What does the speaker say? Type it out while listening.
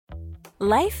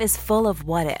Life is full of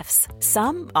what-ifs.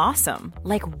 Some awesome,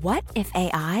 like what if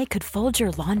AI could fold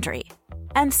your laundry?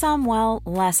 And some, well,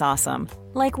 less awesome,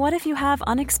 like what if you have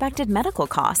unexpected medical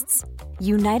costs?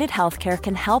 United Healthcare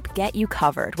can help get you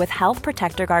covered with Health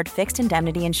Protector Guard fixed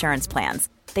indemnity insurance plans.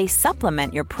 They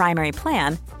supplement your primary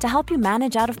plan to help you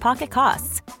manage out-of-pocket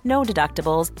costs. No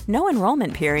deductibles, no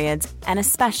enrollment periods, and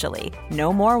especially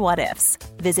no more what-ifs.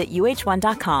 Visit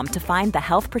uh1.com to find the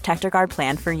Health Protector Guard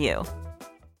plan for you.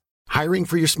 Hiring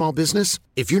for your small business?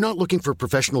 If you're not looking for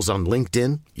professionals on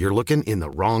LinkedIn, you're looking in the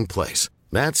wrong place.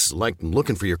 That's like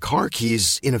looking for your car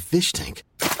keys in a fish tank.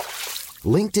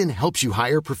 LinkedIn helps you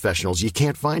hire professionals you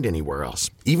can't find anywhere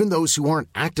else, even those who aren't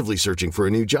actively searching for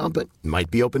a new job but might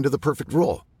be open to the perfect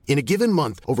role. In a given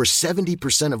month, over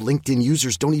 70% of LinkedIn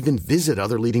users don't even visit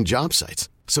other leading job sites.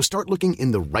 So start looking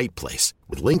in the right place.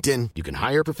 With LinkedIn, you can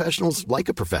hire professionals like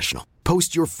a professional.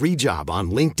 Post your free job on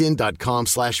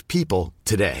linkedin.com/people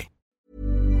today.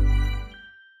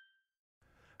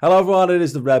 Hello everyone, it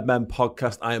is the Redmen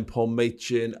podcast. I am Paul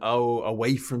Machin.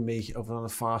 Away from me, over on the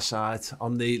far side,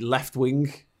 on the left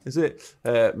wing, is it?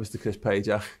 Mr. Chris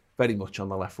Pajak, very much on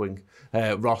the left wing.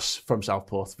 Ross from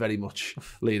Southport, very much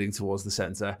leaning towards the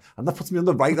centre. And that puts me on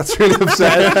the right, that's really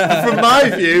upsetting. From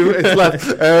my view, it's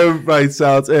left. Right,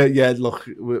 so yeah, look,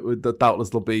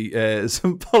 doubtless there'll be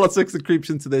some politics that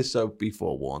creeps into this, so be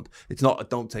forewarned. It's not,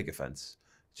 don't take offence.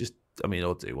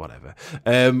 Or do whatever.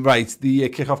 Right, the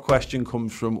kickoff question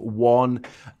comes from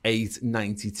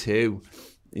 1892.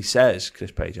 He says,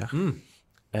 Chris Pajak,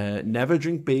 never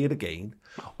drink beer again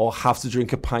or have to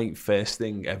drink a pint first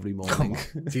thing every morning.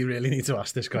 Do you really need to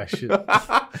ask this question?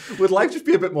 Would life just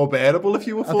be a bit more bearable if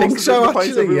you were forced I think to so, drink a pint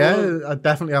actually, every yeah. morning? I'm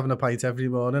definitely having a pint every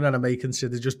morning, and I may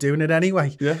consider just doing it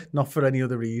anyway. Yeah. Not for any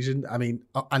other reason. I mean,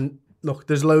 and look,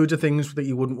 there's loads of things that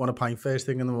you wouldn't want a pint first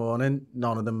thing in the morning.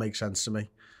 None of them make sense to me.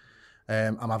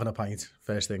 I'm having a pint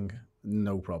first thing,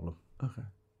 no problem. Okay.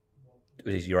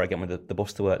 You're right getting with the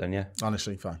bus to work then, yeah?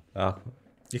 Honestly, fine. Oh.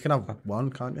 You can have one,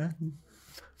 can't you?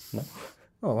 No.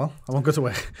 Oh, well, I won't go to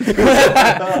work.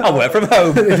 I'll work from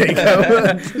home. There you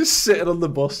go. Just sitting on the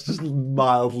bus, just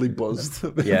mildly buzzed.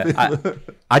 Yeah,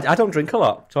 I don't drink a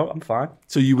lot, so I'm fine.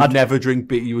 So you would never drink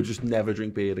beer, you would just never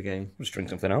drink beer again? Just drink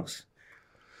something else.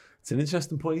 It's an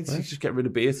interesting point. You just get rid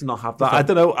of beer to not have that. I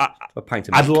don't know. A pint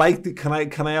of I'd milk. like to.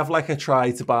 Can I have like a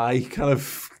try to buy kind of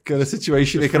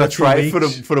situation? Just Can I for try 2 it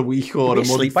weeks. for a week or a month?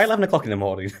 Sleep by 11 o'clock in the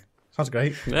morning. Sounds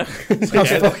great. Yeah.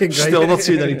 Sounds fucking great. Still not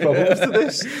seeing any problems to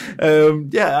this.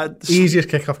 Easiest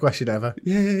kickoff question ever.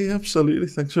 Yeah, absolutely.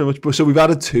 Thanks very much. But so we've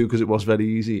added 2 because it was very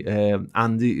easy.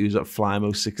 Andy, who's at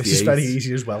Flymo68. This is very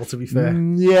easy as well, to be fair.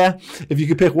 Yeah. If you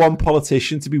could pick one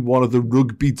politician to be one of the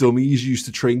rugby dummies used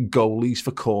to train goalies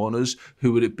for corners,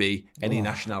 who would it be? Any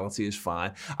nationality is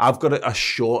fine. I've got a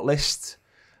short list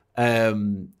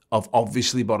of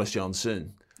obviously Boris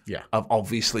Johnson. Yeah. Of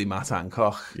obviously Matt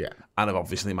Hancock. Yeah. And of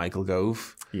obviously Michael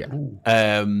Gove. Yeah.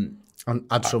 And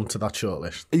add some to that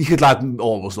shortlist. you could add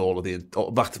almost all of the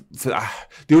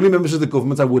only members of the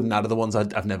government I wouldn't add are the ones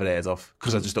I've never heard of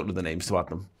because I just don't know the names to add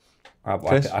them. I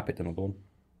picked another one.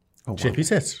 Oh, wow. Chippy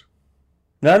Tits.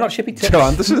 No, not Chippy Tits. Joe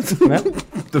Anderson. No.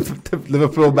 the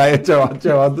Liverpool mayor, Joe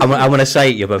Anderson. I'm going to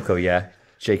say it, you both go, yeah.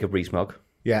 Jacob Rees-Mogg.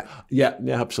 Yeah. Yeah,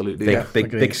 absolutely.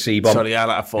 Big C-bomb. Sorry,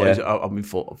 I thought I mean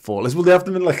four. Well, they have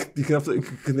them in like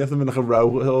can they have them in like a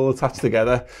row all attached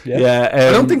together? Yeah. I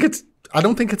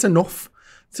don't think it's enough,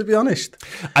 to be honest.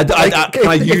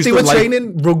 If they were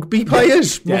training rugby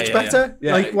players, Yeah, much yeah, better.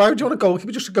 yeah. Like, why would you want a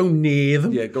goalkeeper just to go near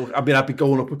them? Yeah, I'd be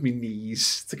going up with my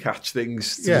knees to catch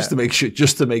things Yeah. just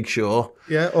to make sure.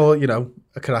 Yeah, or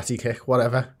a karate kick,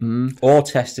 whatever. Or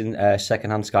testing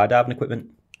second-hand skydiving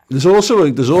equipment. There's also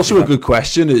a good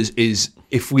question is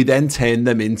if we then turn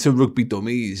them into rugby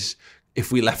dummies, if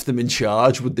we left them in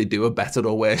charge, would they do a better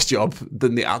or worse job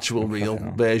than the actual real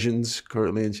versions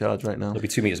currently in charge right now? They'll be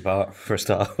 2 meters apart for a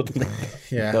start, wouldn't they?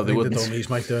 Yeah, No, I they think wouldn't. the dummies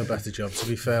might do a better job, to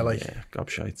be fair. Like, Yeah,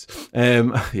 gobshites.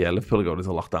 Liverpool are going into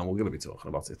lockdown. We're going to be talking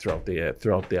about it throughout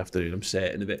the afternoon. I'm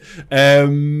certain of it.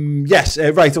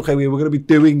 Right. Okay, we're going to be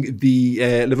doing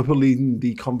the Liverpool leading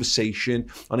the conversation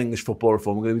on English football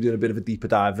reform. We're going to be doing a bit of a deeper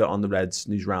dive on the Reds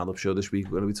News Roundup show this week.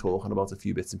 We're going to be talking about a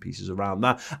few bits and pieces around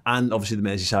that, and obviously the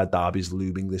Merseyside derby is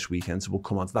looming this weekend, so we'll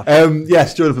come on to that.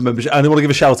 Join up for membership, and I want to give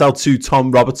a shout out to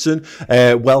Tom Robertson.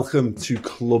 Welcome to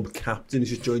Club Captain. He's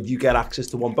just joined. You get access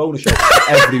to one bonus show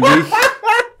every week.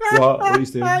 What are you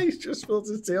doing? he's just spilled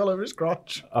his tea all over his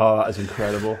crotch. Oh, that is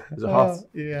incredible. Is it hot?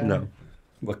 Yeah. No.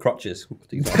 Well, crotches.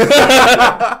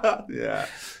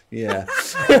 Yeah.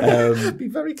 Be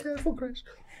very careful, Chris.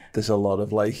 There's a lot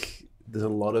of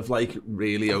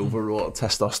really overwrought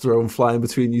testosterone flying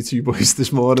between you two boys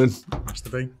this morning. Has to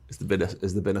be.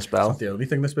 Has there been a spell? That's the only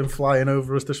thing that's been flying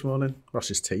over us this morning.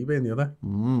 Ross's tea being the other.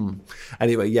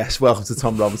 Anyway, yes, welcome to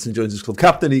Tom Robertson, joins us club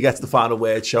captain. He gets the final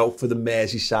word show for the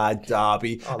Merseyside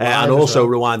derby. And also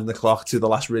rewinding the clock to the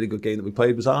last really good game that we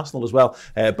played was Arsenal as well.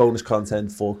 Bonus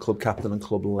content for club captain and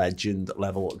club legend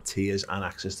level tiers and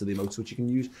access to the emotes, which you can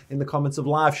use in the comments of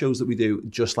live shows that we do,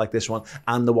 just like this one,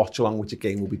 and the watch along, which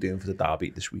again we'll be doing for the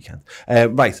derby this weekend.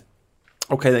 Right.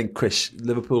 Okay then, Chris,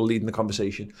 Liverpool leading the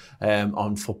conversation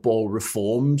on football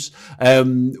reforms.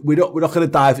 We're not going to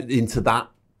dive into that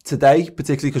today,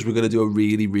 particularly because we're going to do a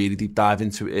really, really deep dive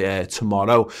into it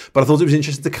tomorrow. But I thought it was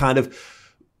interesting to kind of,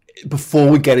 before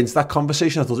we get into that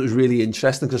conversation, I thought it was really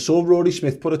interesting because I saw Rory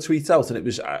Smith put a tweet out, and it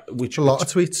was a lot of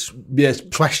tweets, yes,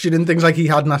 questioning things like he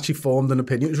hadn't actually formed an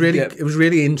opinion. It was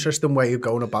really interesting way of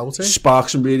going about it.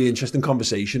 Sparked some really interesting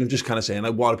conversation of just kind of saying,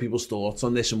 like, what are people's thoughts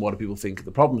on this and what do people think of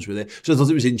the problems with it. So I thought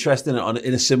it was interesting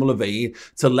in a similar vein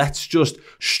to let's just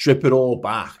strip it all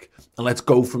back and let's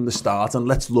go from the start and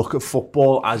let's look at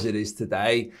football as it is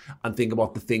today and think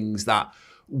about the things that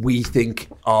we think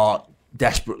are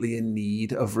desperately in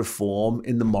need of reform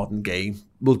in the modern game.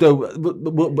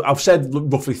 I've said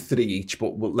roughly 3 each,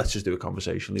 but let's just do it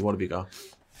conversationally. What have you got?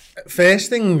 First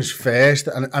things first,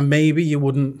 and maybe you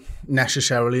wouldn't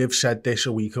necessarily have said this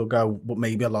a week ago, but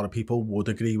maybe a lot of people would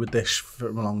agree with this for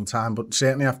a long time. But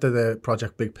certainly after the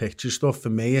Project Big Picture stuff, for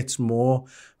me, it's more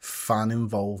fan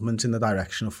involvement in the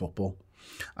direction of football.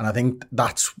 And I think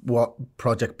that's what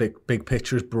Project Big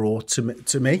Picture has brought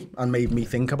to me and made me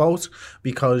think about,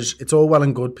 because it's all well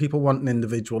and good people wanting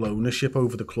individual ownership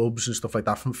over the clubs and stuff like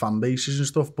that from fan bases and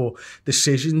stuff, but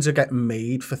decisions are getting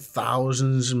made for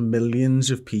thousands and millions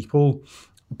of people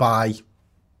by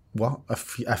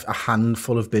a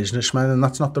handful of businessmen, and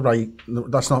that's not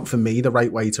for me the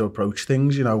right way to approach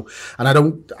things, you know.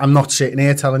 And I'm not sitting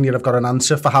here telling you I've got an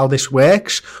answer for how this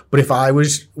works, but if I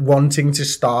was wanting to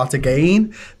start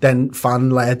again, then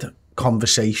fan-led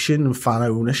conversation and fan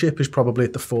ownership is probably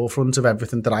at the forefront of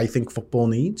everything that I think football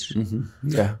needs.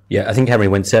 Yeah, I think Henry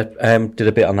Winter did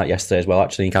a bit on that yesterday as well,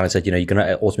 actually. He kind of said, you know, you're going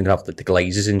to ultimately have the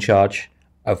Glazers in charge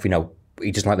of, you know, he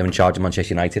doesn't like them in charge of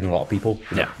Manchester United, and a lot of people,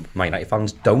 Man United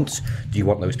fans, don't. Do you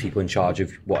want those people in charge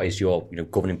of what is your, you know,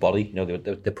 governing body, you know,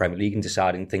 the Premier League, and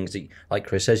deciding things that, like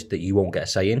Chris says, that you won't get a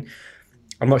say in?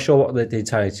 I'm not sure what the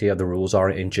entirety of the rules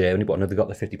are in Germany, but I know they've got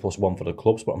the 50+1 for the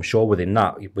clubs. But I'm sure within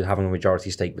that, with having a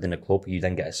majority stake within a club, you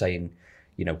then get a say in,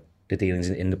 you know, the dealings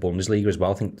in the Bundesliga as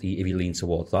well. I think if you lean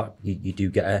towards that, you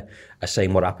do get a say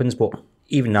in what happens. But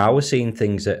even now, we're seeing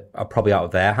things that are probably out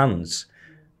of their hands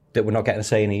that we're not getting a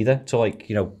say in either. So, like,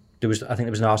 you know, I think there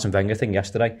was an Arsene Wenger thing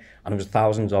yesterday, and there was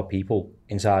thousands of people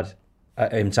inside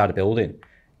a building,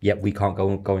 yet we can't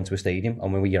go into a stadium.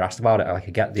 And when you're asked about it, like,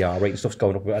 I get the R rate and stuff's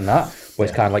going up and that, where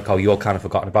it's kind of like, oh, you're kind of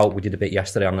forgotten about. We did a bit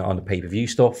yesterday on the pay-per-view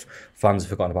stuff. Fans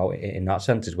have forgotten about it in that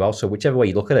sense as well. So whichever way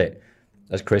you look at it,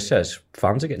 as Chris says,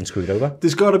 fans are getting screwed over.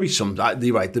 There's got to be some,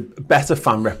 you're right, the better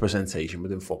fan representation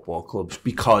within football clubs,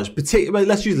 because particularly,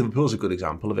 let's use Liverpool as a good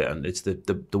example of it, and it's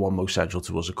the one most central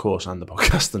to us, of course, and the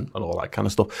podcast and all that kind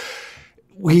of stuff.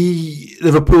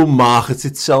 Liverpool markets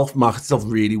itself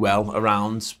really well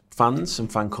around fans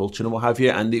and fan culture and what have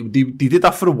you, and they did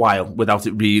that for a while without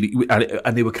it really,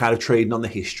 and they were kind of trading on the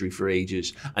history for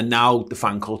ages, and now the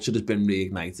fan culture has been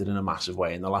reignited in a massive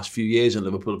way in the last few years, and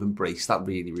Liverpool have embraced that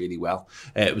really, really well.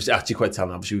 It was actually quite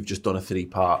telling. Obviously, we've just done a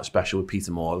 3-part special with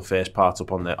Peter Moore. The first part's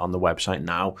up on the website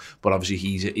now, but obviously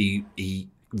he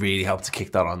really helped to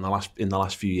kick that on in the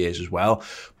last few years as well.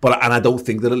 And I don't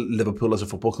think that Liverpool as a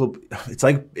football club, it's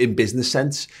like in business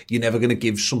sense, you're never going to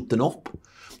give something up.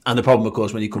 And the problem, of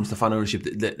course, when it comes to fan ownership,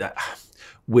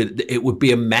 it would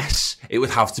be a mess. It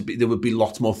would have to be. There would be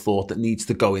lots more thought that needs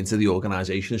to go into the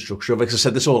organisation and structure of it. Because I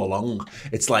said this all along.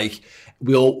 It's like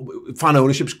fan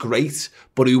ownership's great,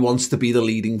 but who wants to be the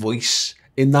leading voice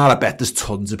in that? I bet there's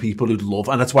tons of people who'd love,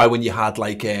 and that's why when you had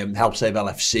like Help Save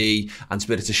LFC and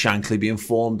Spirits of Shankly being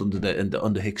formed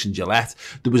under Hicks and Gillette,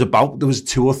 there was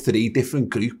 2 or 3 different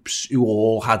groups who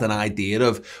all had an idea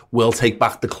of, we'll take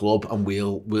back the club and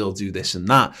we'll do this and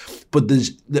that. But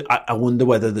I wonder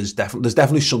whether there's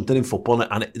definitely something in football,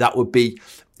 and that would be,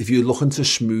 if you're looking to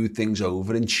smooth things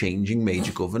over and changing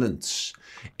major governance,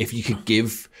 if you could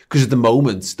give, because at the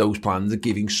moment those plans are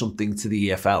giving something to the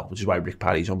EFL, which is why Rick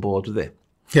Parry's on board with it.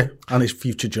 Yeah, and his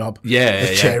future job.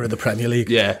 Chair of the Premier League.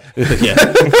 Yeah.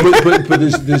 but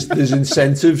there's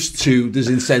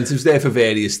incentives there for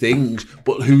various things.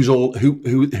 But who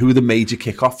are the major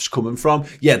kickoffs coming from?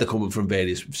 Yeah, they're coming from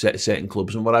various certain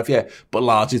clubs and what have you. But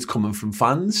largely it's coming from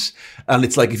fans. And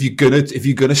it's like, if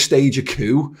you're gonna stage a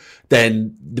coup,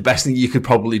 then the best thing you could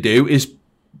probably do is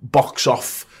box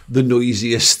off the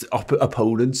noisiest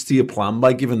opponents to your plan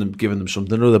by giving them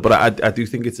something or other. But I do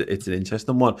think it's an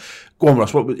interesting one. Go on,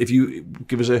 Ross. What if you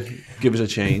give us a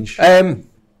change?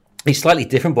 It's slightly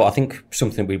different, but I think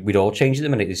something we'd all change at the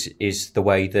minute is the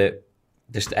way that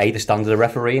the standard of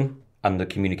refereeing and the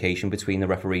communication between the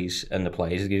referees and the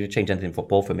players. If you change anything in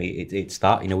football, for me, it's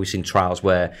that. We've seen trials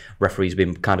where referees have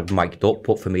been kind of mic'd up,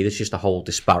 but for me, there's just a whole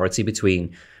disparity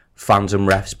between fans and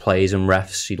refs, players and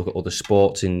refs. You look at other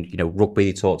sports, and rugby,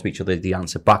 they talk to each other, they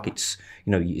answer back. It's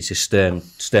it's a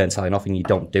stern telling off, and you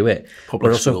don't do it.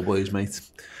 Public schoolboys, mate.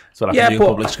 So I can do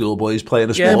public schoolboys playing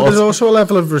a sport. Yeah, but there's also a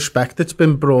level of respect that's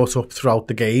been brought up throughout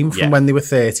the game from when they were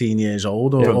 13 years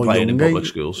old or playing younger. In public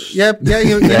schools. You're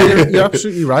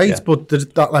absolutely right. Yeah. But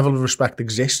that level of respect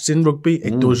exists in rugby.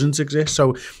 It doesn't exist.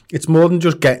 So it's more than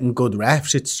just getting good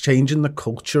refs. It's changing the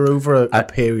culture over a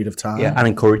period of time. Yeah, and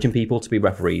encouraging people to be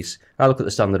referees. I look at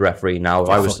the standard referee now.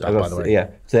 By the way.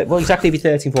 Yeah. So, well, exactly. If you're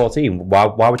 13, 14, why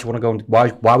would you want to go?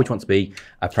 Why would you want to be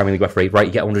a Premier League referee? Right,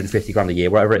 you get 150 grand a year,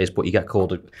 whatever it is, but you get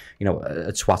called a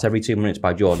twat every 2 minutes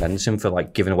by Jordan Henderson for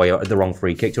giving away the wrong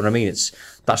free kick. Do you know what I mean?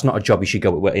 That's not a job you should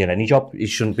go in any job. It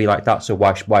shouldn't be like that. So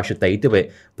why should they do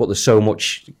it? But there's so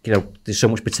much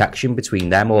protection between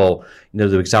them. Or there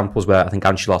are examples where I think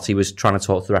Ancelotti was trying to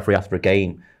talk to the referee after a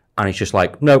game, and he's just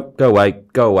like, no, go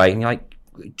away, and you're like,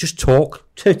 just talk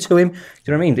to him. Do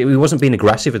you know what I mean? He wasn't being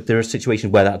aggressive. There are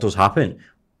situations where that does happen,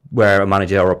 where a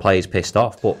manager or a player is pissed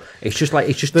off, but it's just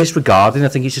disregarding. I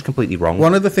think it's just completely wrong.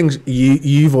 One of the things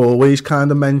you've always kind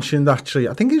of mentioned, actually,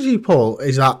 I think it's you, Paul,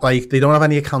 is that they don't have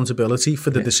any accountability for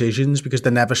the decisions because they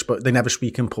never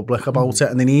speak in public about it,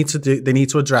 and they need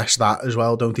to address that as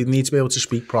well, don't they? They need to be able to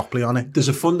speak properly on it. There's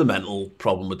a fundamental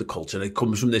problem with the culture, and it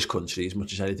comes from this country as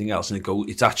much as anything else. And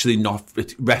it's actually not.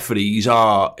 Referees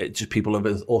are just people of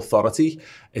authority.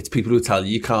 It's people who tell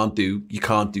you can't do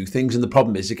things, and the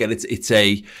problem is, again,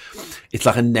 it's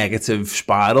like a negative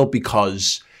spiral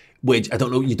because you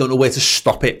don't know where to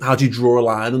stop it. How do you draw a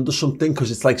line under something?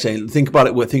 Because it's like saying, think about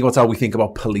how we think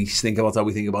about police, think about how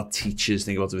we think about teachers,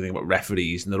 think about how we think about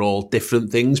referees, and they're all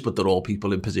different things, but they're all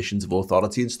people in positions of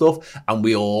authority and stuff, and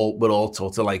we're all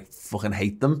taught to fucking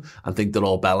hate them and think they're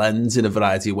all bellends in a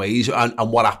variety of ways,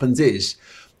 and what happens is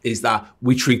that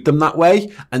we treat them that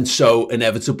way, and so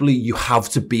inevitably you have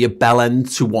to be a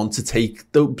bellend to want to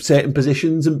take those certain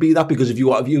positions and be that, because if you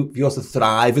want to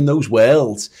thrive in those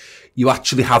worlds, you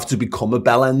actually have to become a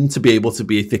bellend to be able to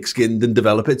be thick-skinned and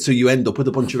develop it. So you end up with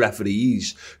a bunch of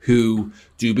referees who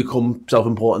do become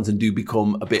self-important and do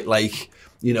become a bit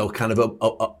kind of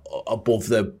above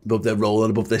their role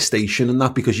and above their station and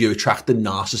that, because you're attracting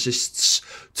narcissists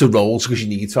to roles because you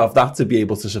need to have that to be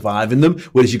able to survive in them.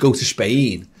 Whereas you go to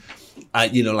Spain,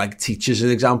 like teachers,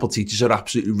 an example, teachers are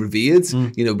absolutely revered.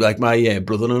 Like my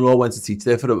brother-in-law went to teach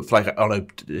there on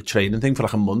a training thing for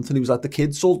a month, and he was like, the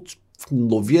kids all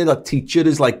love you. That teacher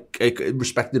is like a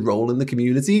respected role in the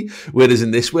community, whereas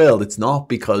in this world it's not,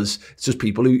 because it's just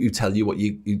people who tell you what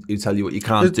you tell you what you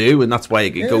can't do, and that's why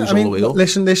it goes all the way up.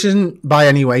 Listen, this isn't by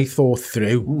any way thought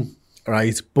through.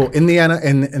 Right, but in not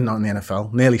in the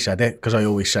NFL, nearly said it because I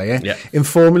always say it. Yeah. In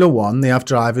Formula 1, they have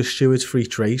drivers' stewards for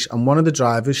each race, and one of the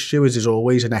drivers' stewards is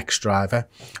always an ex-driver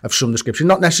of some description.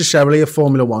 Not necessarily a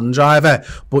Formula 1 driver,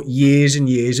 but years and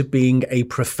years of being a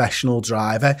professional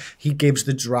driver. He gives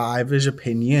the driver's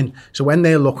opinion. So when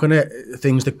they're looking at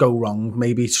things that go wrong,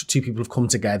 maybe two people have come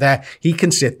together, he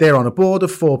can sit there on a board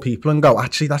of 4 people and go,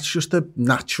 actually, that's just a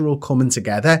natural coming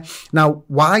together. Now,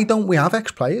 why don't we have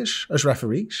ex-players as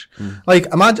referees?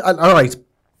 Imagine, all right,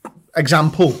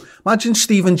 example, imagine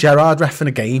Steven Gerrard reffing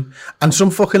a game and some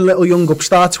fucking little young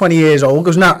upstart, 20 years old,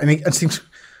 goes, nah, and he thinks,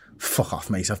 fuck off,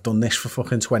 mate, I've done this for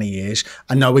fucking 20 years.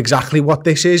 I know exactly what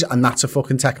this is, and that's a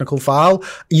fucking technical foul.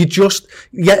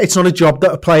 It's not a job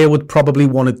that a player would probably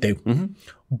want to do. Mm-hmm.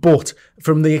 But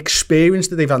from the experience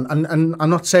that they've had, and I'm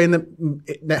not saying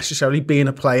that necessarily being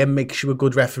a player makes you a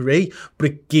good referee, but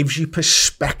it gives you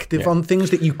perspective on things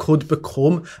that you could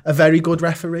become a very good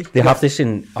referee. They have this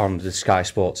on the Sky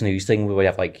Sports News thing where we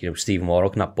have Stephen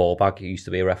Warnock and that ball bag who used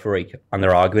to be a referee, and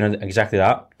they're arguing exactly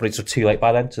that, but it's too late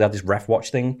by then, so they have this ref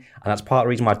watch thing, and that's part of the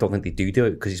reason why I don't think they do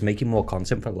it, because he's making more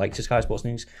content for the Sky Sports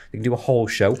News. They can do a whole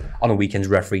show on the weekend's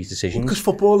referees' decisions. Because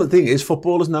the thing is,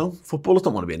 footballers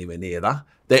don't want to be anywhere near that.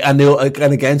 And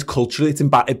again, culturally,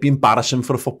 it'd be embarrassing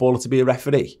for a footballer to be a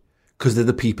referee, because they're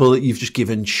the people that you've just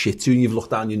given shit to and you've looked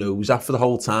down your nose at for the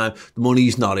whole time. The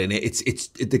money's not in it. It's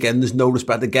again, there's no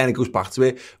respect. Again, it goes back to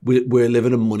it. We're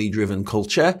living a money-driven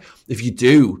culture. If you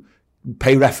do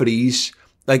pay referees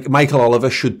like Michael Oliver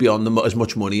should be on as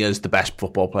much money as the best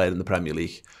football player in the Premier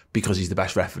League because he's the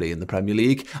best referee in the Premier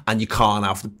League, and you can't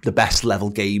have the best level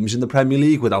games in the Premier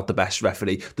League without the best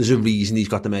referee. There's a reason he's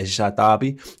got the Merseyside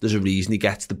derby. There's a reason he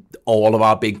gets all of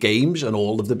our big games and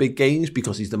all of the big games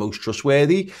because he's the most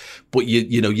trustworthy. But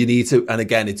you need to, and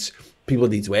again, it's people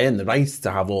need to earn the right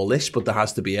to have all this, but there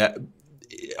has to be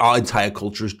our entire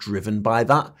culture is driven by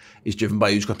that. It's driven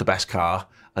by who's got the best car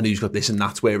and who's got this, and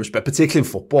that's where respect, particularly in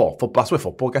football. That's where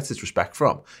football gets its respect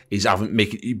from. Is you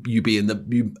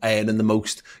earning the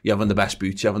most, you having the best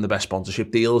boots, you having the best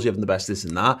sponsorship deals, you having the best this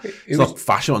and that. It's not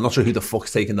fashion. I'm not sure who the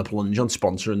fuck's taking the plunge on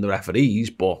sponsoring the referees,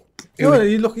 but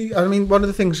I mean, one of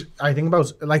the things I think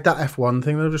about, like that F1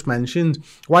 thing that I just mentioned,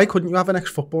 why couldn't you have an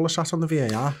ex-footballer sat on the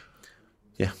VAR?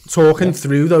 Yeah, talking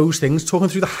through those things, talking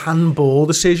through the handball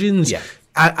decisions. Yeah.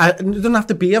 It doesn't have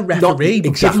to be a referee,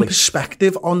 but give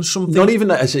perspective on something. Not even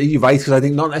that, you're right, because I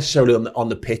think not necessarily on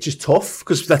the pitch is tough,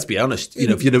 because let's be honest,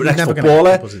 if you're an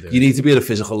ex-footballer, you need to be at a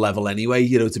physical level anyway,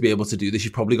 to be able to do this.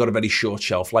 You've probably got a very short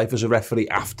shelf life as a referee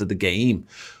after the game.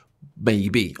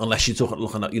 Maybe, unless you're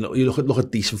looking at, you look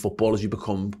at decent footballers, you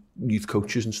become youth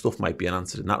coaches and stuff, might be an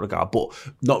answer in that regard. But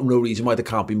no reason why there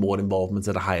can't be more involvement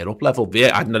at a higher up level.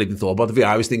 I'd not even thought about the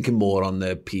VAR. I was thinking more on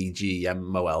the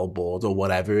PGMOL board or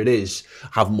whatever it is.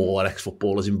 Have more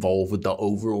ex-footballers involved with the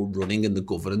overall running and the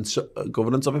governance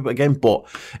of it again. But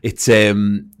it's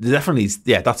definitely,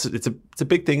 it's a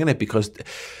big thing, isn't it? Because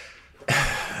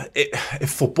if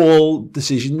football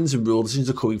decisions and rule decisions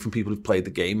are coming from people who've played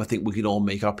the game, I think we can all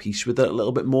make our peace with it a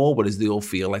little bit more, whereas they all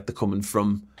feel like they're coming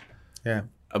from a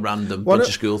random bunch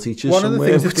of school teachers. One of the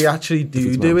things that they actually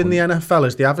do in the NFL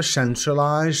is they have a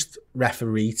centralised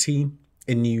referee team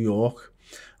in New York.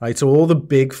 Right, so all the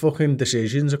big fucking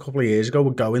decisions a couple of years ago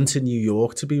were going to New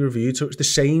York to be reviewed. So it's the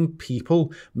same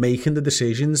people making the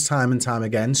decisions time and time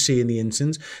again, seeing the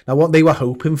incidents. Now, what they were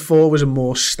hoping for was a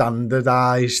more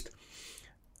standardised,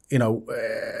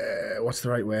 what's the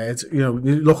right word? You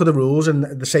look at the rules and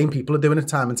the same people are doing it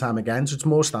time and time again. So it's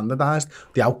more standardised,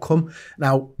 the outcome.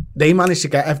 Now, they managed to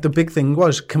get, the big thing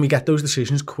was, can we get those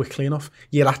decisions quickly enough?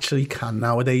 You actually can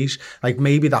nowadays. Like,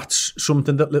 maybe that's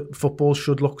something that football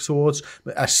should look towards,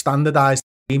 a standardised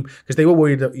team, because they were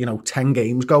worried that 10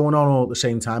 games going on all at the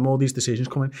same time, all these decisions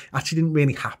coming, actually didn't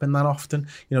really happen that often.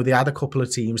 They had a couple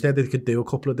of teams there that could do a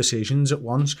couple of decisions at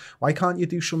once. Why can't you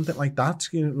do something like that,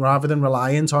 rather than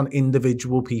reliant on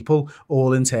individual people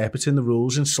all interpreting the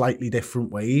rules in slightly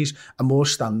different ways? A more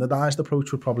standardised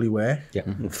approach would probably work. Yeah,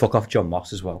 and fuck off John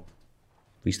Moss as well.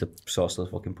 He's the source of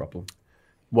the fucking problem.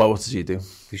 Well, what does he do?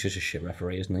 He's just a shit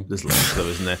referee, isn't he? There's lots though,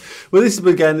 isn't there? Well, this is,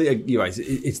 again, you're right.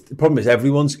 The problem is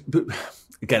everyone's...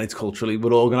 Again, it's culturally,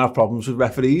 we're all going to have problems with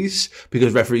referees,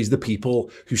 because referees are the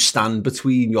people who stand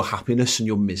between your happiness and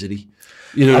your misery.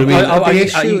 You know what I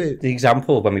mean? The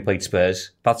example when we played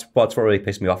Spurs, that's what really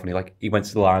pissed me off. And he went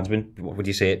to the linesman. Would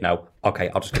you say it? No. Okay,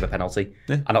 I'll just give a penalty.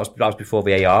 Yeah. And that was before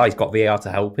VAR. He's got VAR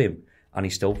to help him, and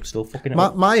he's still fucking it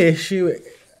up. My issue,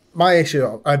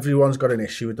 everyone's got an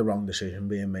issue with the wrong decision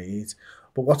being made.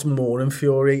 But what's more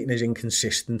infuriating is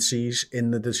inconsistencies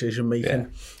in the decision making. Yeah.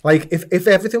 Like, if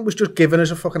everything was just given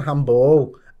as a fucking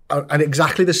handball, and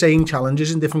exactly the same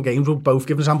challenges in different games were both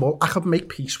given as handball, I could make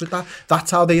peace with that.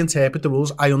 That's how they interpret the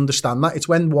rules. I understand that. It's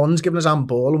when one's given as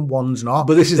handball and one's not.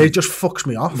 But it just fucks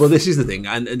me off. Well, this is the thing,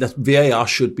 and that VAR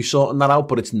should be sorting that out,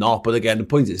 but it's not. But again, the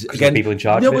point is, again, people in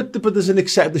charge. No, but there's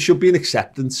there should be an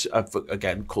acceptance of,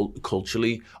 again,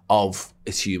 culturally, of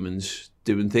it's humans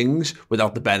doing things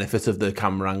without the benefit of the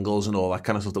camera angles and all that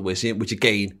kind of stuff that we're seeing, which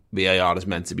again, VAR is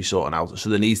meant to be sorting out. So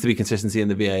there needs to be consistency in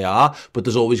the VAR, but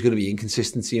there's always going to be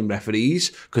inconsistency in referees,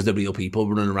 because they're real people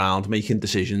running around making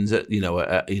decisions at, in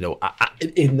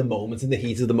the moment, in the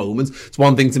heat of the moment. It's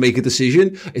one thing to make a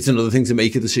decision. It's another thing to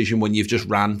make a decision when you've just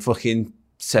ran fucking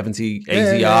 70,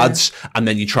 80 yards, and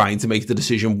then you're trying to make the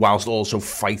decision whilst also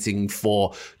fighting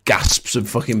for gasps of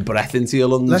fucking breath into your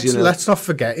lungs. Let's not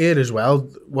forget here as well,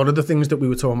 one of the things that we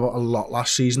were talking about a lot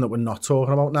last season that we're not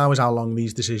talking about now is how long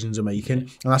these decisions are making.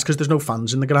 And that's because there's no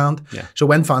fans in the ground. Yeah. So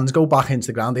when fans go back into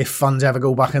the ground, if fans ever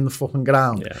go back in the fucking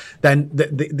ground, then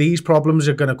these problems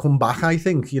are going to come back, I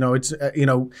think.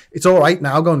 It's all right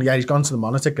now going, he's gone to the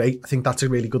monitor, great. I think that's a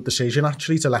really good decision,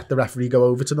 actually, to let the referee go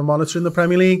over to the monitor in the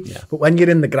Premier League. Yeah. But when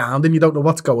you're in the ground and you don't know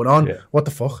what's going on, what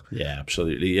the fuck? Yeah,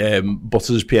 absolutely.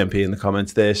 Butters PMP in the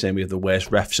comments there saying we have the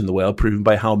worst refs in the world, proven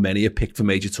by how many are picked for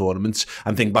major tournaments.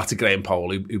 And think back to Graham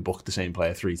Powell, who booked the same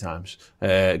player 3 times,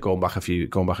 going back a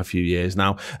few years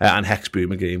now. And Hex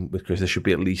Boom agreeing with Chris, there should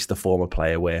be at least a former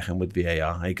player working with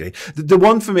VAR. I agree. The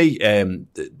one for me,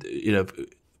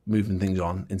 moving things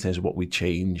on in terms of what we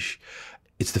change,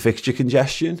 it's the fixture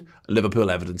congestion. Liverpool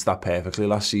evidenced that perfectly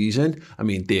last season. I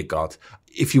mean, dear God,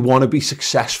 if you want to be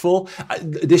successful,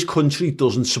 this country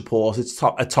doesn't support its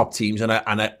top teams, and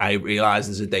I realise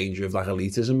there's a danger of like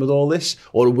elitism with all this,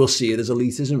 or we'll see it as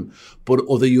elitism. But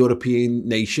other European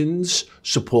nations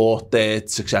support their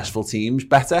successful teams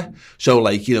better. So,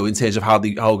 like, you know, in terms of how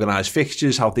they organise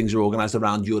fixtures, how things are organised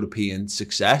around European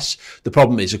success. The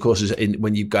problem is, of course, is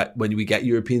when we get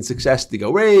European success, they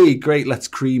go, "Hey, great, let's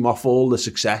cream off all the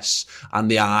success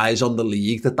and the eyes on the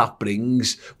league that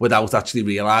brings," without actually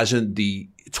realising the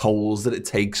tolls that it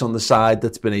takes on the side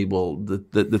that's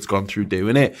gone through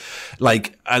doing it.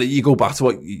 Like, and you go back to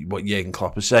what Jurgen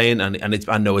Klopp is saying, and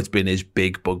I know it's been his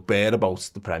big bugbear about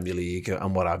the Premier League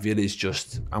and what have you, is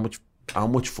just how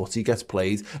much footy gets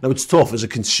played. Now, it's tough as a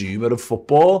consumer of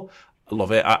football. I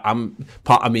love it.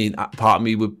 Part of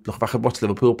me would, if I could watch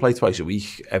Liverpool play twice a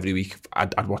week, every week,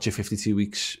 I'd watch it 52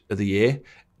 weeks of the year,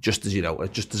 just as, you know,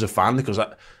 just as a fan, because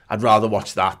I'd rather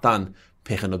watch that than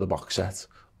pick another box set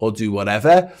or do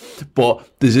whatever.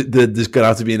 But there's going to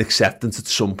have to be an acceptance at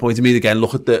some point. I mean, again,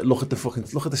 look at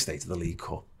the state of the League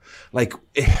Cup. Like,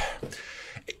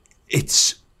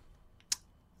 it's.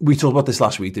 We talked about this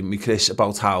last week, didn't we, Chris?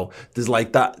 About how there's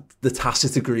like the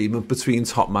tacit agreement between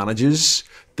top managers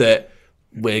that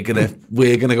we're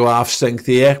gonna go half strength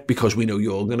here because we know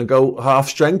you're gonna go half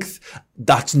strength.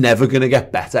 That's never gonna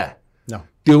get better. No.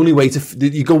 The only way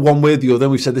you go one way or the other,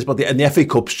 and we've said this about and the FA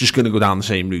Cup's just going to go down the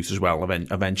same route as well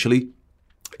eventually,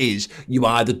 is you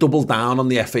either double down on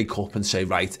the FA Cup and say,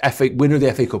 right, winner of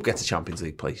the FA Cup gets a Champions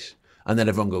League place. And then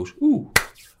everyone goes, ooh,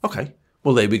 okay.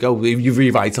 Well, there we go. You've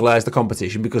revitalised the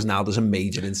competition because now there's a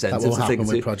major incentive. That will happen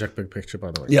with Project Big Picture,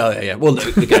 by the way. Yeah. Well,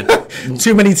 again,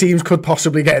 too many teams could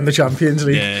possibly get in the Champions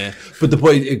League. Yeah, but the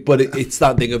point, it's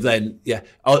that thing of then,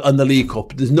 on the League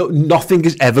Cup, there's nothing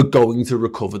is ever going to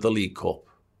recover the League Cup,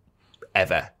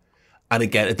 ever. And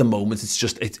again, at the moment, it's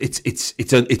just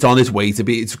it's on its way to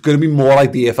be. It's going to be more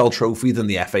like the EFL Trophy than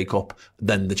the FA Cup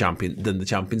than the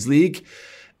Champions League.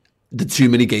 The too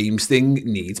many games thing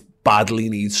badly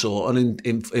needs sorting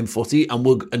in footy, and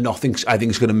nothing I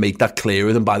think is going to make that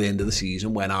clearer than by the end of the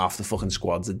season when half the fucking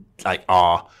squads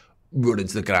are running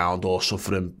to the ground or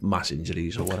suffering mass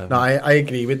injuries or whatever. No, I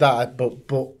agree with that,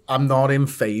 but I'm not in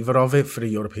favour of it for a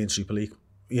European Super League,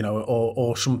 you know,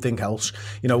 or something else.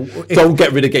 You know, don't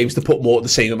get rid of games to put the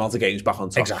same amount of games back on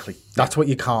top. Exactly. That's what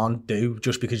you can't do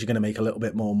just because you're going to make a little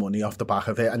bit more money off the back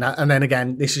of it. And then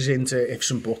again, this is into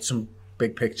ifs and buts and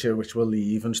big picture, which will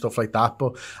leave and stuff like that.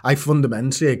 But I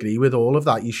fundamentally agree with all of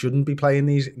that. You shouldn't be playing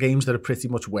these games that are pretty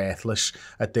much worthless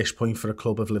at this point for a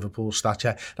club of Liverpool's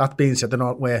stature. That being said, they're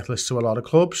not worthless to a lot of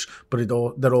clubs, but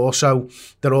they're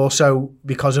also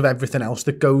because of everything else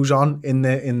that goes on in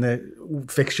the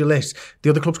fixture list. The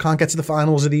other clubs can't get to the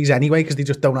finals of these anyway because they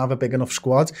just don't have a big enough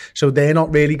squad. So they're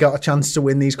not really got a chance to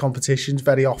win these competitions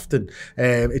very often.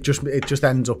 It just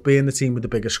ends up being the team with the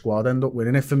bigger squad end up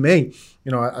winning it. For me,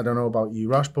 you know, I don't know about you,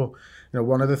 Ross, but you know,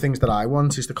 one of the things that I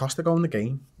want is the cost of going the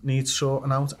game needs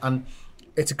sorting out, and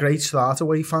it's a great start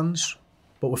away fans,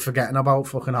 but we're forgetting about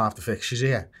fucking half the fixtures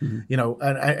here. Mm-hmm. You know,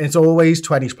 and it's always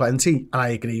 20's plenty, and I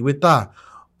agree with that.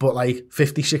 But like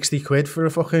 50, 60 quid for a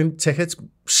fucking ticket,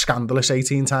 scandalous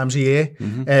 18 times a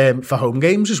year, for home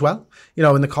games as well. You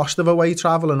know, and the cost of away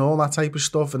travel and all that type of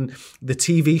stuff, and the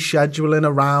TV scheduling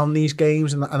around these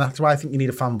games, and that's why I think you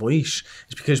need a fan voice.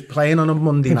 It's because playing on a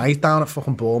Monday night down at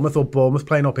fucking Bournemouth, or Bournemouth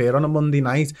playing up here on a Monday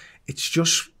night, it's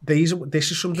just this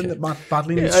is something that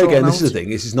badly needs sorting again, out. This is the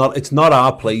thing. It's not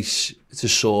our place to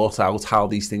sort out how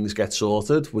these things get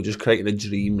sorted. We're just creating a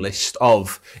dream list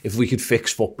of if we could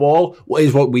fix football, what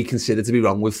is what we consider to be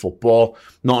wrong with football.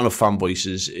 Not enough fan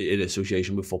voices in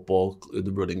association with football,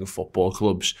 the running of football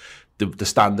clubs, the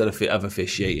standard of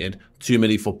officiating, too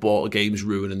many football games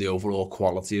ruining the overall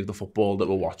quality of the football that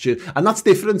we're watching. And that's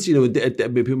different, you know,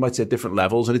 people might say at different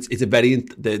levels, and it's a very,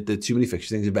 the too many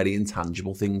fixture things is a very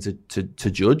intangible thing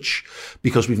to judge,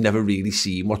 because we've never really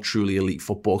seen what truly elite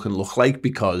football can look like,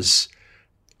 because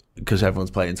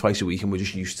everyone's playing twice a week and we're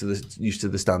just used to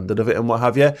the standard of it and what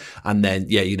have you. And then,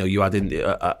 you know, you add in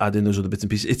those other bits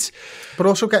and pieces. But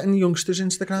also getting youngsters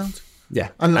into the ground.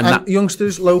 Yeah. And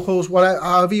youngsters, locals,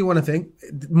 however you want to think,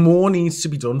 more needs to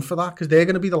be done for that, because they're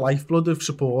going to be the lifeblood of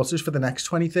supporters for the next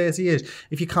 20, 30 years.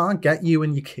 If you can't get you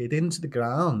and your kid into the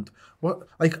ground,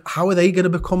 how are they going to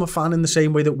become a fan in the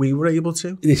same way that we were able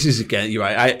to? This is, again, you're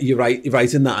right. You're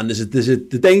right in that. And there's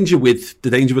the danger with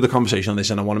the conversation on this,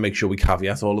 and I want to make sure we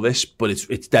caveat all of this, but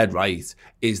it's dead right,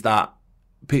 is that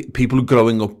people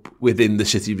growing up within the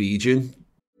city region,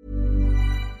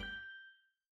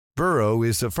 Burrow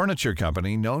is a furniture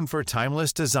company known for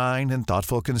timeless design and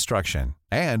thoughtful construction,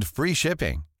 and free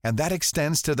shipping, and that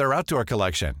extends to their outdoor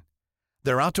collection.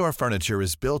 Their outdoor furniture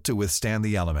is built to withstand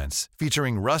the elements,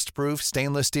 featuring rust-proof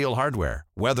stainless steel hardware,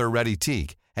 weather-ready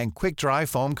teak, and quick-dry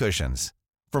foam cushions.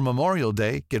 For Memorial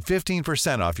Day, get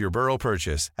 15% off your Burrow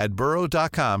purchase at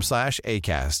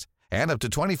burrow.com/ACAST and up to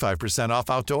 25% off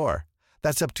outdoor.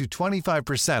 That's up to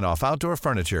 25% off outdoor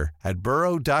furniture at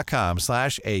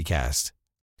burrow.com/ACAST.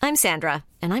 I'm Sandra,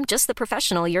 and I'm just the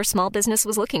professional your small business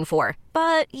was looking for.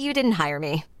 But you didn't hire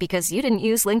me because you didn't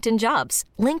use LinkedIn Jobs.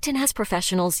 LinkedIn has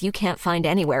professionals you can't find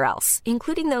anywhere else,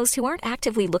 including those who aren't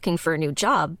actively looking for a new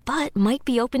job, but might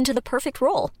be open to the perfect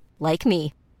role, like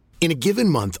me. In a given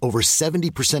month, over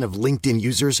 70% of LinkedIn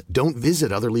users don't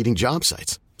visit other leading job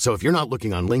sites. So if you're not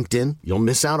looking on LinkedIn, you'll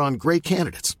miss out on great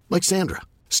candidates like Sandra.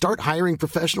 Start hiring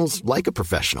professionals like a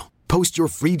professional. Post your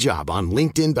free job on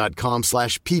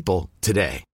linkedin.com/people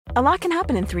today. A lot can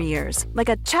happen in 3 years, like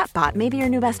a chatbot may be your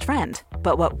new best friend.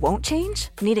 But what won't change?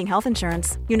 Needing health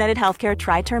insurance. United Healthcare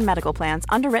Tri-Term Medical Plans,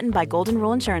 underwritten by Golden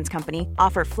Rule Insurance Company,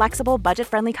 offer flexible,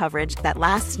 budget-friendly coverage that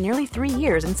lasts nearly 3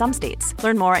 years in some states.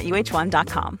 Learn more at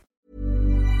uh1.com.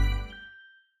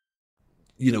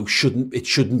 You know,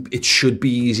 it should be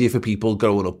easier for people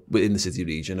growing up in the city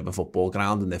region of a football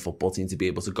ground and their football team to be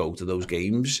able to go to those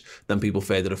games than people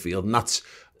further afield. And that's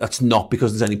not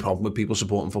because there's any problem with people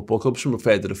supporting football clubs from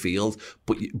further afield,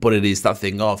 but it is that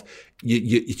thing of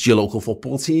it's your local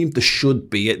football team. It should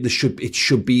be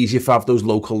easier to have those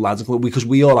local lads, because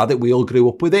we all had it. We all grew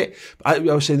up with it. I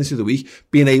was saying this the other week,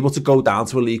 being able to go down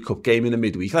to a League Cup game in the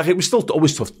midweek, like, it was still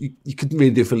always tough. You couldn't really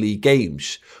do it for league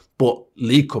games. But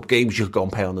League Cup games, you could go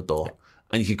and pay on the door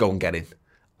and you could go and get in.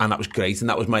 And that was great. And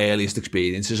that was my earliest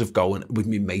experiences of going with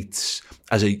my mates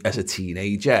as a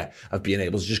teenager, of being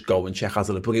able to just go and check out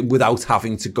a Liverpool game without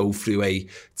having to go through a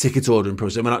ticket ordering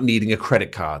process, without needing a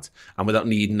credit card and without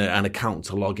needing an account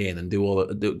to log in and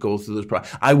go through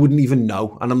this. I wouldn't even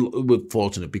know, and we're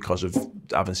fortunate because of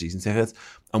having a season ticket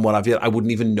and what have you, I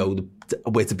wouldn't even know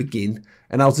where to begin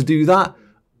and how to do that.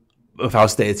 If I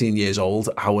was 13 years old,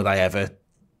 how would I ever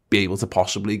be able to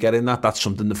possibly get in that? That's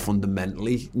something that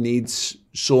fundamentally needs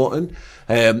sorting.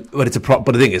 But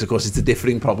the thing is, of course, it's a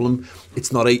differing problem.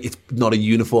 It's not a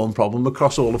uniform problem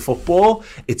across all of football.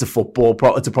 It's a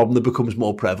problem that becomes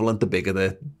more prevalent the bigger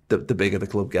the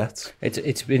club gets.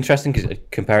 It's interesting because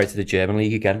compare it to the German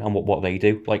league again and what they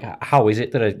do. Like, how is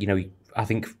it that I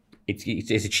think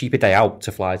it's a cheaper day out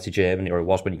to fly to Germany, or it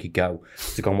was when you could go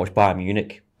and watch Bayern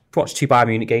Munich. Watch 2 Bayern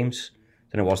Munich games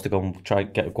than it was to go and go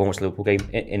and watch a Liverpool game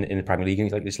in the Premier League.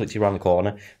 And it's literally around the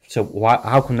corner. So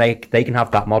how come they can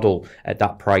have that model at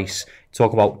that price?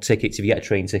 Talk about tickets. If you get a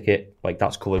train ticket, like,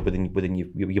 that's covered within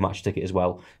your match ticket as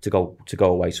well to go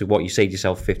away. So what you save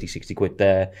yourself 50, 60 quid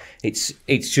there. It's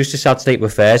just a sad state of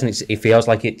affairs, and it feels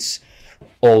like it's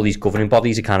all these governing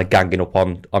bodies are kind of ganging up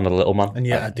on the little man.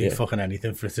 And I'd do fucking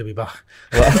anything for it to be back.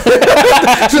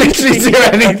 Literally do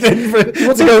anything for it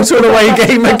to go to an away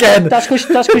game again. That's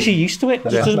because you're used to it.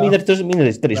 It doesn't mean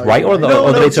that it's right or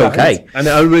that it's okay. And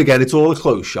again, it's all a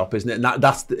closed shop, isn't it? And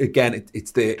that's again,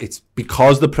 it's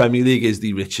because the Premier League is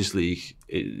the richest league,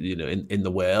 in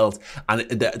the world, and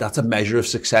that's a measure of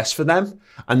success for them.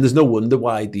 And there's no wonder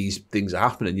why these things are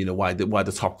happening. Why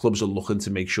the top clubs are looking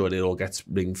to make sure it all gets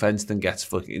ring fenced and gets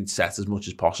fucking set as much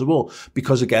as possible.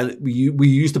 Because again, we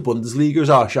use the Bundesliga as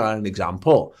our shining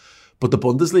example, but the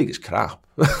Bundesliga is crap.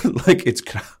 Like, it's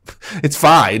crap. It's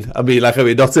fine. I mean,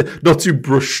 not to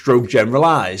brush stroke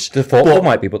generalise. The football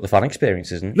might be, but the fan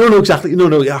experience isn't. No, exactly. No,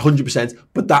 100%.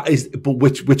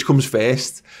 But which comes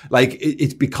first? Like,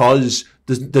 it's because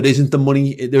there isn't the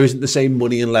money. There isn't the same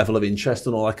money and level of interest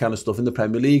and all that kind of stuff in the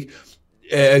Premier League.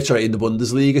 In the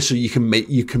Bundesliga, so you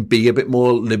can be a bit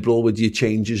more liberal with your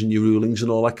changes and your rulings and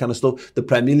all that kind of stuff. The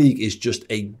Premier League is just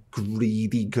a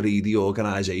greedy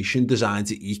organisation designed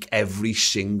to eke every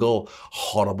single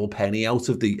horrible penny out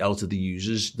of the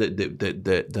users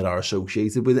that are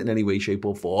associated with it in any way, shape,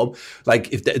 or form.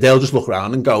 Like, if they'll just look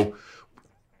around and go,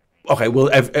 okay, well,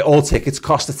 all tickets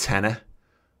cost a tenner.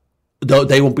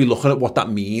 They won't be looking at what that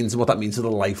means and what that means to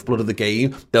the lifeblood of the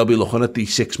game. They'll be looking at the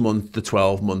 6 month, the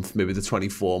 12 month, maybe the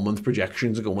 24 month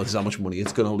projections and going, well, this is how much money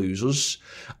it's going to lose us.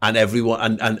 And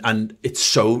everyone, and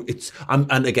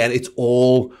again,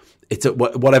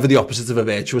 whatever the opposite of a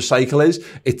virtuous cycle is,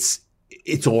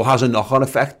 it all has a knock-on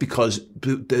effect because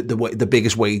the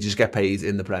biggest wages get paid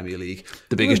in the Premier League.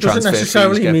 The biggest transfer fees get paid.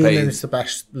 It doesn't necessarily mean that it's the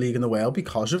best league in the world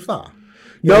because of that.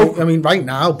 No, I mean, right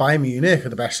now, Bayern Munich are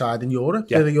the best side in Europe.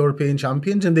 Yeah. They're the European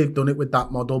champions, and they've done it with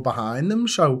that model behind them.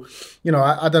 So, you know,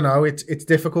 I don't know. It's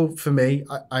difficult for me.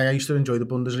 I used to enjoy the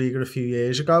Bundesliga a few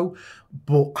years ago,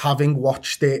 but having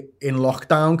watched it in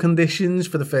lockdown conditions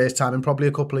for the first time in probably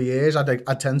a couple of years, I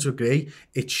tend to agree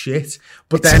it's shit.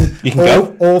 But then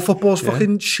all football's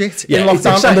fucking shit in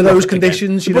lockdown under those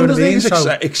conditions. You know what I mean?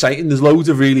 So exciting. There's loads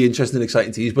of really interesting,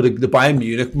 exciting teams, but the Bayern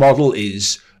Munich model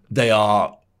is they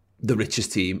are the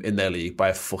richest team in their league by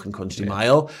a fucking country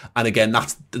mile. And again,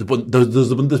 that's the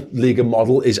Bundesliga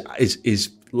model is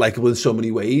likeable in so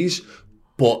many ways.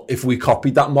 But if we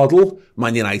copied that model,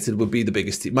 Man United would be the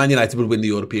biggest team. Man United would win the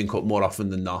European Cup more often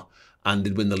than not, and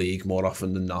they'd win the league more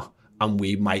often than not. And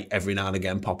we might every now and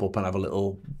again pop up and have a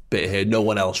little bit here. No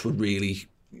one else would really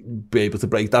be able to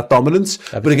break that dominance.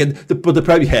 But again, the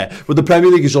Premier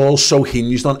League is all so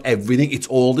hinged on everything. It's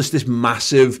all this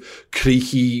massive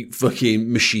creaky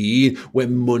fucking machine where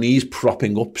money is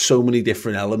propping up so many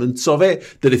different elements of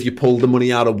it that if you pull the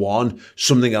money out of one,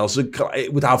 something else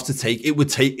it would have to take.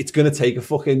 It's going to take a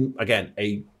fucking, again,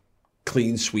 a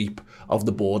clean sweep of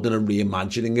the board and a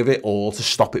reimagining of it all to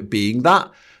stop it being that.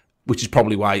 Which is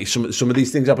probably why some of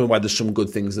these things happen. Why there's some good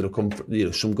things that have come,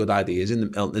 some good ideas in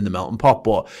the melting pot.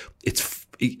 But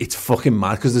it's fucking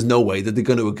mad because there's no way that they're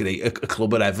going to agree. A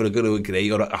club are ever going to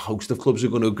agree, or a host of clubs are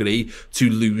going to agree to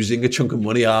losing a chunk of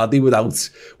money, are they?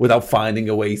 Without finding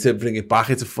a way to bring it back.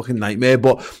 It's a fucking nightmare.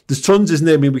 But there's tons, isn't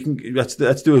there? I mean, let's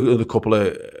do a couple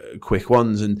of quick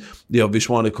ones, and the obvious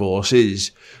one, of course,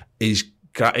 is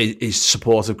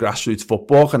support of grassroots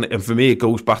football, and for me it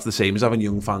goes back to the same as having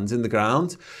young fans in the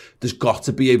ground. There's got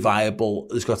to be viable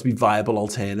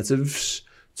alternatives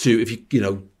to,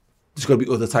 there's got to be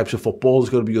other types of football, there's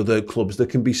got to be other clubs that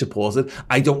can be supported.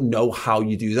 I don't know how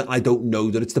you do that. I don't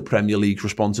know that it's the Premier League's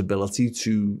responsibility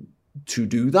to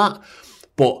do that,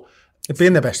 but it'd be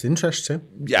in their best interest too.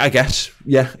 Yeah, I guess.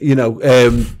 Yeah,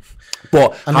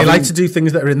 but they like to do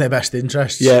things that are in their best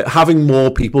interest. Yeah, having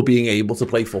more people being able to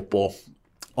play football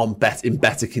in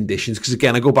better conditions, because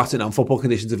again, I go back to now, football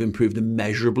conditions have improved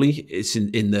immeasurably. It's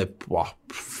in the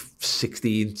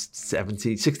 16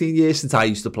 years since I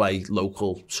used to play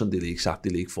local Sunday league,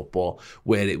 Saturday league football,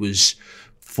 where it was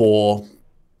for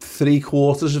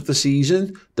 3/4 of the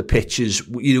season, the pitches,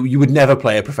 you would never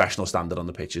play a professional standard on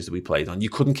the pitches that we played on. You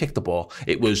couldn't kick the ball.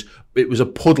 It was a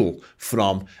puddle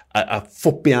from a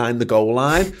foot behind the goal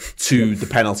line to the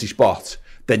penalty spot.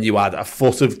 Then you had a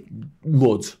foot of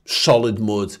mud, solid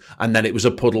mud, and then it was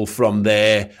a puddle from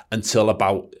there until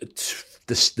about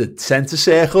the centre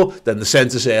circle. Then the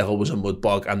centre circle was a mud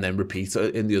bog, and then repeat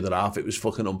in the other half. It was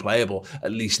fucking unplayable.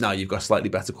 At least now you've got slightly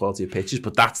better quality of pitches,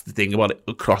 but that's the thing about it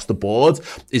across the board,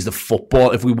 is the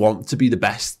football. If we want to be the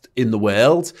best in the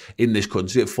world, in this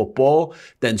country at football,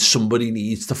 then somebody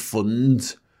needs to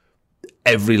fund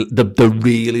the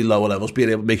really lower levels, being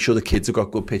able to make sure the kids have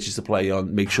got good pitches to play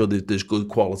on, make sure that there's good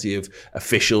quality of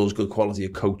officials, good quality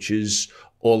of coaches,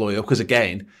 all the way up. Because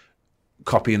again,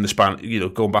 copying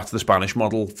going back to the Spanish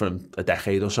model from a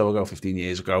decade or so ago, 15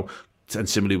 years ago, and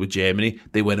similarly with Germany,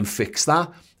 they went and fixed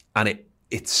that, and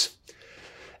it's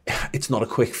not a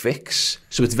quick fix,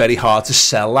 so it's very hard to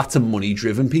sell that to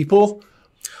money-driven people.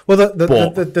 Well,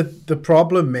 the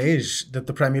problem is that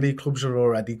the Premier League clubs have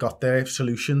already got their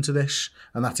solution to this,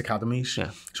 and that's academies.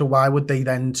 Yeah. So why would they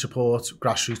then support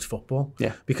grassroots football?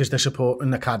 Yeah. Because they're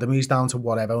supporting academies down to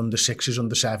whatever, under 6s,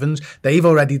 under 7s. They've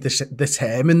already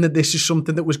determined that this is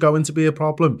something that was going to be a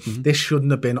problem. Mm-hmm. This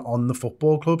shouldn't have been on the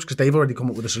football clubs, because they've already come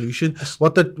up with a solution.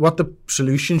 What the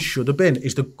solution should have been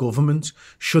is the government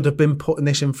should have been putting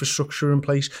this infrastructure in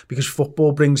place, because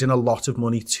football brings in a lot of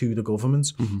money to the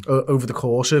government over the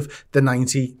course of the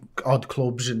 90 odd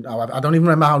clubs, and I don't even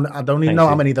remember I don't even know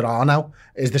how many there are now.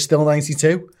 Is there still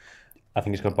 92? I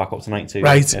think it's gone back up to 92.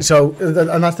 Right, yeah. So,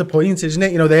 and that's the point, isn't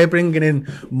it? They're bringing in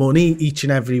money each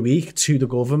and every week to the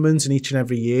government, and each and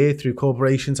every year through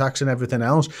corporation tax and everything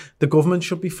else. The government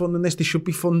should be funding this. They should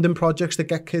be funding projects that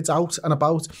get kids out and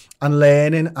about and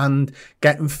learning and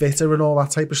getting fitter and all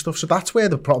that type of stuff. So that's where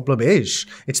the problem is.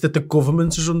 It's that the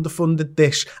government has underfunded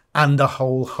this and a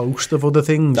whole host of other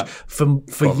things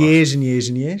for years and years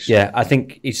and years. Yeah, I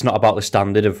think it's not about the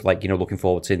standard of looking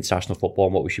forward to international football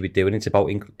and what we should be doing. It's about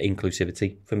inclusivity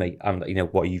for me, and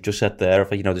what you've just said there.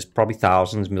 There's probably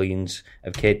thousands, millions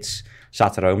of kids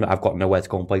sat at home that have got nowhere to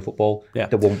go and play football. Yeah.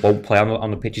 They won't play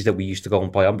on the pitches that we used to go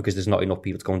and play on, because there's not enough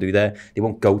people to go and do there. They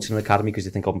won't go to an academy because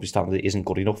they think the standard isn't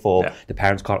good enough, or the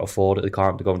parents can't afford it. They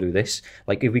can't go and do this.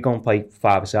 If we go and play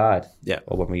 5-a-side,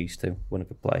 or when we used to, when we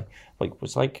could play,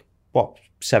 it's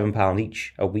 £7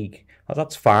 each a week.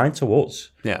 That's fine to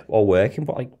us. Yeah. All working,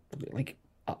 but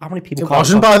how many people It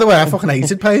wasn't, by the way. I fucking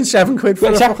hated paying £7 for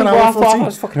exactly a fucking what hour I thought. footy. I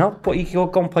was fucking hell. But you can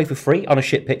go and play for free on a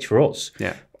shit pitch for us.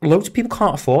 Yeah. Loads of people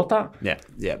can't afford that. Yeah.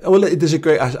 Well, there's a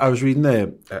great... I was reading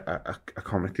a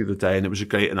comic the other day, and it was a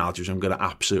great analogy, which I'm going to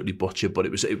absolutely butcher, but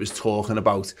it was talking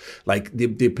about, like,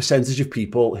 the percentage of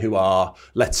people who are,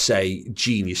 let's say,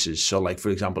 geniuses. So, like, for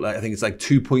example, I think it's like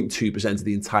 2.2% of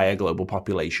the entire global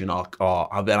population have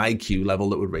an IQ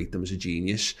level that would rate them as a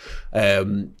genius.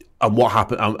 And what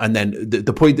happened, and then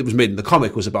the point that was made in the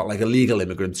comic was about like illegal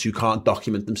immigrants who can't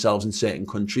document themselves in certain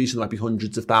countries, and there might be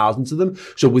hundreds of thousands of them.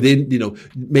 So within,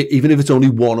 even if it's only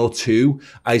one or two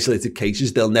isolated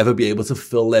cases, they'll never be able to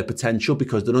fulfill their potential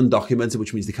because they're undocumented,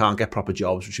 which means they can't get proper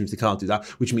jobs, which means they can't do that,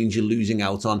 which means you're losing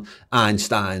out on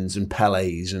Einsteins and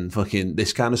Pelés and fucking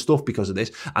this kind of stuff because of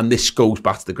this. And this goes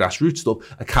back to the grassroots stuff.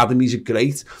 Academies are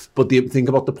great, but think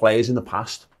about the players in the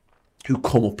past who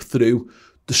come up through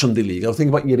the Sunday League. I'll think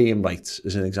about Ian Wright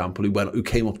as an example, who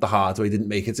came up the hard way, didn't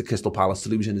make it to Crystal Palace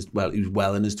till he was in his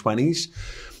 20s.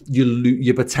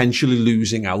 You're potentially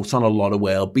losing out on a lot of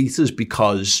world beaters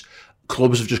because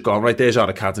clubs have just gone, right, there's our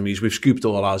academies, we've scooped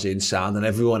all ours in sand, and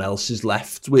everyone else is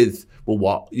left with, well,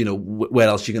 what, where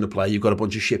else are you going to play? You've got a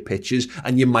bunch of shit pitches,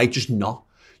 and you might just not.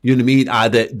 You know what I mean?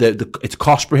 Either it's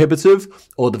cost prohibitive,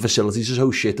 or the facilities are so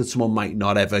shit that someone might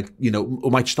not ever, or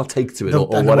might just not take to it, or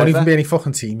whatever. There won't even be any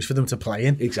fucking teams for them to play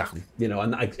in. Exactly.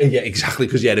 Exactly.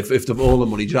 Because if all the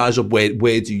money dries up, where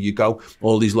do you go?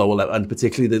 All these lower level, and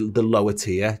particularly the lower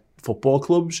tier football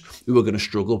clubs who are going to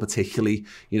struggle, particularly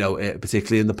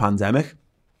in the pandemic.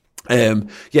 You're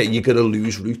going to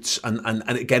lose roots, and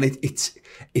again,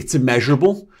 it's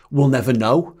immeasurable. We'll never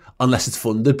know unless it's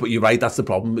funded. But you're right, that's the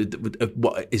problem.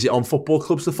 What is it on football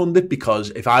clubs to fund it? Because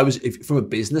if from a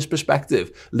business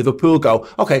perspective, Liverpool go,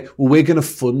 okay, well, we're going to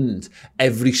fund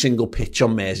every single pitch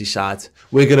on Merseyside.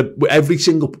 Every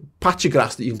single patch of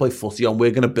grass that you can play footy on, we're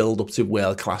going to build up to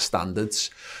world class standards.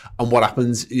 And what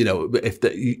happens, if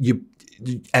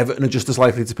Everton are just as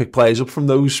likely to pick players up from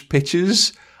those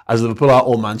pitches as Liverpool are,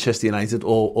 or Manchester United,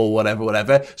 or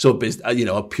whatever. So,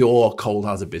 a pure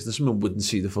cold-hearted businessman wouldn't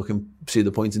see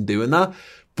the point in doing that.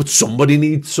 But somebody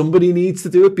needs to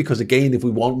do it, because again, if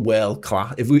we want world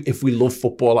class, if we love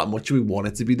football that much, we want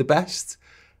it to be the best,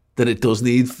 then it does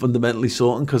need fundamentally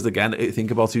sorting. Because again,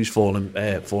 think about who's falling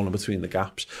between the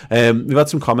gaps. We've had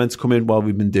some comments come in while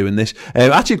we've been doing this.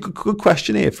 Actually, good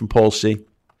question here from Paul C.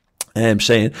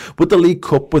 Saying, would the League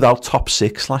Cup without top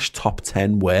 6/top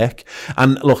 10 work?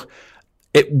 And look,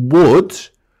 it would,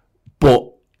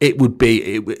 but it would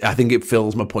be, I think it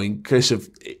fills my point, Chris, of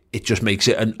it just makes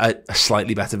it a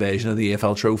slightly better version of the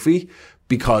EFL trophy,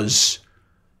 because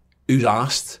who's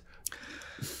asked?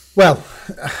 Well,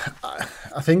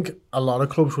 I think a lot of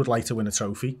clubs would like to win a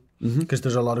trophy, because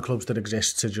there's a lot of clubs that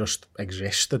exist to just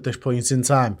exist at this point in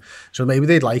time. So maybe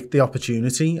they'd like the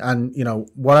opportunity. And,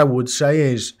 what I would say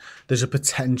is there's a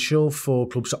potential for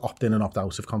clubs to opt in and opt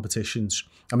out of competitions.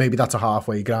 And maybe that's a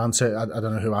halfway ground to, I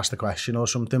don't know who asked the question or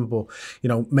something, but,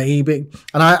 maybe.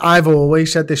 And I've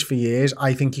always said this for years.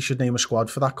 I think you should name a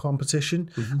squad for that competition.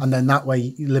 And then that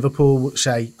way Liverpool would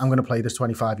say, I'm going to play this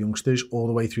 25 youngsters all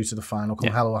the way through to the final,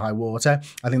 come hell or high water.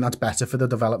 I think that's better for the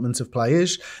development of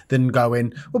players than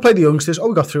going, we'll play the youngsters,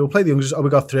 we got through, we'll play the youngsters, we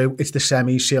got through, it's the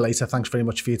semis, see you later, thanks very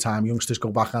much for your time, youngsters, go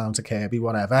back down to Kirby,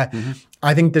 whatever.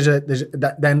 I think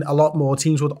then a lot more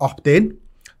teams would opt in.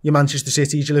 Your Manchester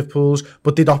Cities, your Liverpools,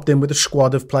 but they'd opt in with a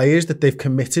squad of players that they've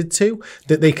committed to,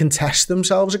 that they can test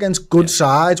themselves against good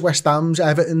sides, West Ham's,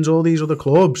 Everton's, all these other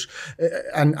clubs,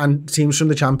 and teams from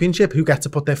the Championship who get to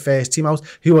put their first team out,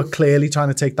 who are clearly trying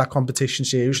to take that competition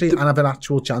seriously and have an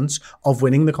actual chance of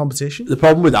winning the competition. The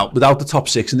problem without the top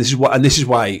 6, and this is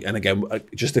why, and again,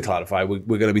 just to clarify, we're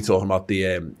going to be talking about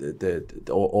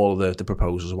all of the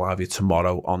proposals, what have you,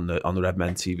 tomorrow on the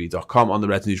redmentv.com, on the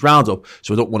Red News Roundup.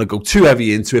 So I don't want to go too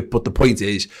heavy into it, but the point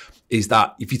is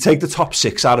that if you take the top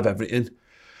 6 out of everything,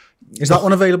 is that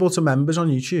one available to members on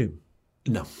YouTube?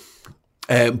 No,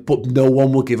 but no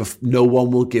one will give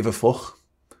a fuck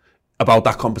about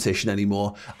that competition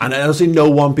anymore. And I don't say no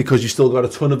one, because you've still got a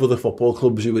ton of other football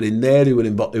clubs who are in there who are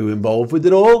involved with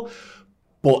it all.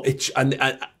 But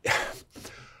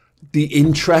the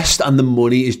interest and the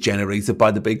money is generated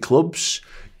by the big clubs.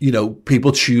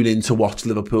 People tune in to watch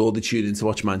Liverpool, they tune in to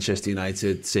watch Manchester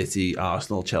United, City,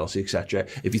 Arsenal, Chelsea, etc.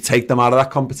 If you take them out of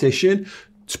that competition,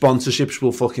 sponsorships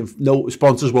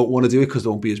sponsors won't want to do it, because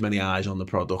there won't be as many eyes on the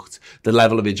product. The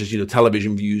level of interest,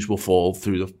 television views will fall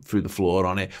through the floor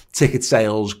on it. Ticket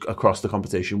sales across the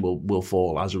competition will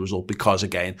fall as a result, because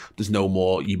again, there's no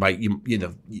more. You might be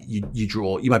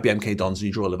MK Dons and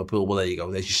you draw Liverpool. Well, there you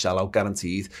go. There's your sellout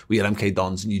guaranteed. We get MK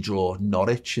Dons and you draw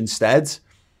Norwich instead.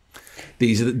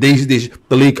 these are the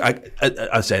league.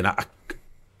 I'm saying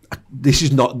this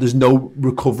is not. There's no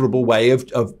recoverable way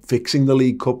of fixing the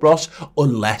League Cup, Ross,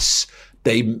 unless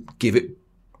they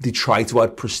try to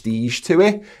add prestige to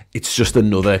it. It's just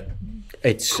another.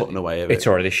 It's cutting away of it. It's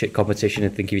already a shit competition. I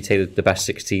think if you take the best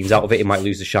 6 teams out of it, it might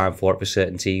lose the shine for it for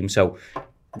certain teams. So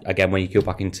again, when you go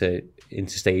back into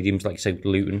stadiums like say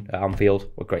Luton at Anfield,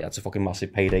 well, great, that's a fucking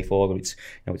massive payday for them. It's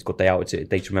it's a good day out. It's a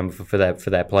day to remember for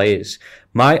their players.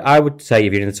 I would say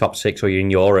if you're in the top 6 or you're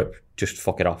in Europe, just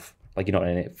fuck it off. Like you're not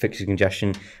in it. Fix the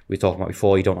congestion we were talking about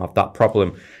before. You don't have that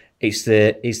problem. It's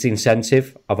the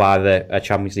incentive of either a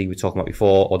Champions League we were talking about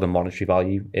before or the monetary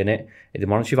value in it. The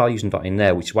monetary value isn't in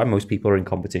there, which is why most people are in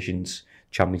competitions.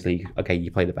 Champions League, okay,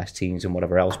 you play the best teams and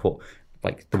whatever else, but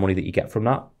like the money that you get from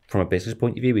that, from a business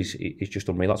point of view, is just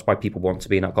unreal. That's why people want to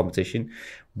be in that competition.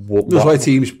 That's why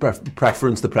teams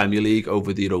preference the Premier League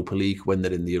over the Europa League when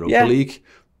they're in the Europa League,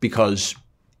 because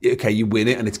okay, you win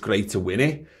it and it's great to win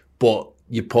it, but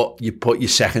you put your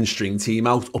second string team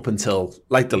out up until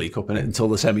like the League Cup in it until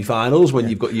the semi-finals when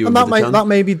you've got you. And that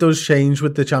maybe does change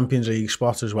with the Champions League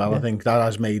spot as well. I think that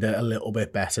has made it a little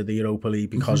bit better, the Europa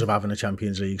League, because of having a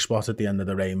Champions League spot at the end of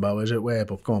the rainbow, as it were.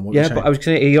 But go on, what you're saying? But I was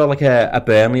going to say, you're like a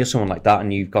Burnley or someone like that,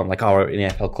 and you've gone like, oh, in the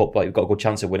FL Cup, like you've got a good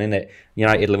chance of winning it.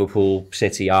 United, Liverpool,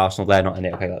 City, Arsenal, they're not in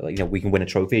it. Okay, like, we can win a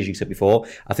trophy, as you said before.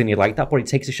 I think you like that, but it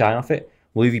takes the shine off it.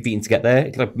 Well, who have you beaten to get there?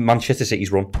 It's like Manchester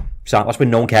City's run. So that's when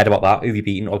no one cared about that. Who have you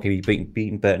beaten? Okay, you've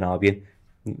beaten Burton Albion.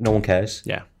 No one cares.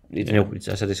 Yeah. I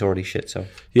said it's already shit, so...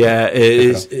 Yeah, it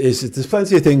is. There's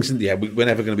plenty of things, and we're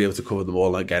never going to be able to cover them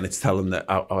all. Again, it's telling that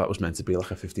that was meant to be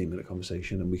like a 15-minute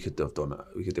conversation, and we could have done it.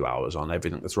 We could do hours on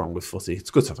everything that's wrong with footy.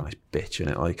 It's good to have a nice bitch in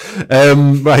it, like.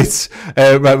 Right.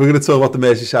 We're going to talk about the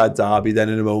Merseyside derby then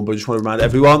in a moment, but I just want to remind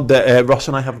everyone that Ross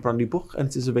and I have a brand new book, and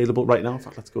it is available right now. In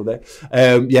fact, let's go there.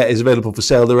 It's available for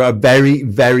sale. There are a very,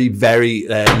 very, very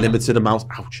limited amount,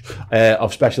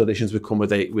 of special editions that come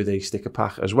with a sticker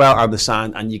pack as well, and the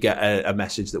sign, and you get a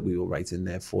message that we will write in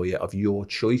there for you of your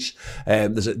choice.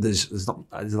 There's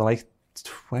like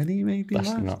 20 maybe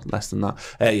less than that.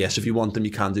 So if you want them,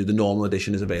 you can do. The normal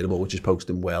edition is available, which is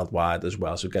posted worldwide as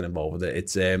well, so get involved with it.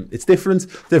 It's different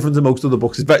than most of the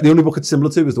books. The only book it's similar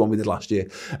to is the one we did last year,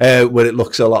 where it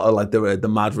looks a lot of like the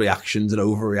mad reactions and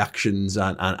overreactions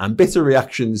and bitter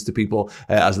reactions to people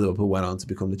as Liverpool went on to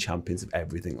become the champions of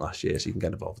everything last year. So you can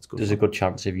get involved. It's good. There's a good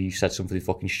chance if you said something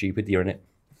fucking stupid, you're in it.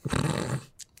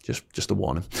 Just a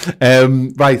warning.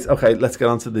 Right, okay, let's get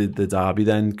on to the derby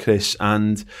then, Chris.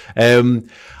 And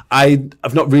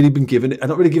I've not really given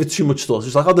it too much thought.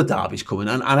 It's like, the derby's coming,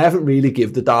 and I haven't really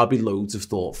given the derby loads of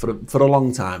thought for a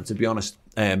long time, to be honest.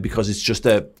 Because it's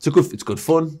good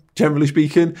fun, generally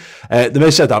speaking. The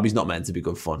Merseyside derby's not meant to be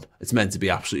good fun. It's meant to be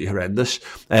absolutely horrendous.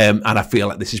 And I feel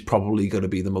like this is probably going to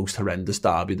be the most horrendous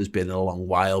derby there's been in a long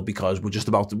while, because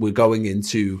we're going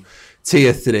into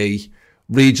Tier 3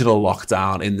 regional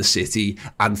lockdown in the city,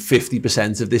 and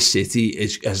 50% of this city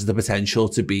has the potential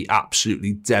to be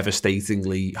absolutely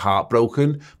devastatingly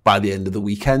heartbroken by the end of the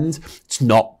weekend. It's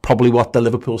not probably what the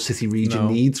Liverpool City region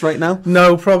needs right now.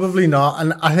 No, probably not.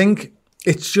 And I think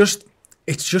it's just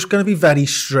going to be very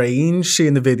strange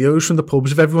seeing the videos from the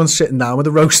pubs of everyone sitting down with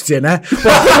a roast dinner watching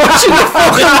the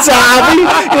fucking derby. You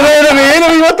know what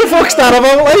I mean? What the fuck's that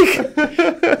about,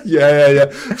 like? Yeah.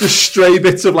 Just stray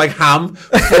bits of like ham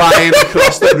flying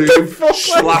across the room,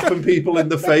 slapping people in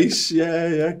the face.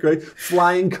 Yeah, great.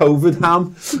 Flying COVID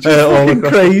ham. Fucking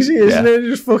crazy, isn't it?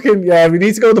 Just fucking, we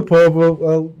need to go to the pub.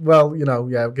 Well,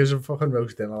 gives a fucking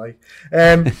roast dinner, like.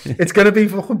 It's going to be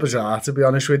fucking bizarre, to be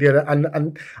honest with you.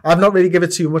 And I've not really given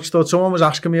it too much thought. Someone was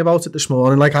asking me about it this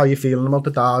morning, like how you feeling about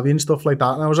the derby and stuff like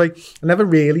that, and I was like, I never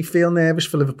really feel nervous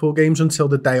for Liverpool games until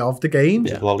the day of the game.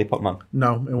 Yeah. Lollipop man.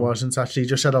 No, it wasn't actually. He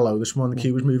just said hello this morning. The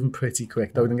queue was moving pretty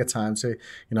quick though. We didn't get time to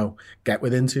get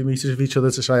within 2 meters of each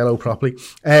other to say hello properly.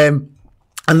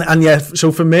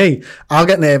 So for me, I'll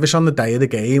get nervous on the day of the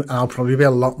game, and I'll probably be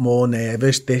a lot more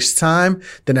nervous this time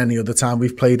than any other time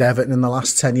we've played Everton in the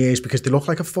last 10 years, because they look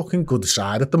like a fucking good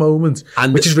side at the moment,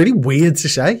 which is really weird to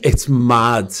say. It's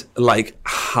mad, like,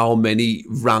 how many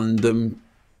random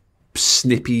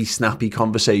snappy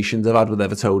conversations I've had with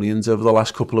Evertonians over the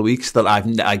last couple of weeks that I've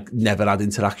never had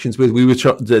interactions with.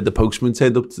 The postman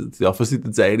turned up to the office the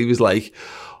other day, and he was like,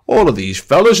 all of these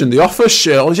fellas in the office,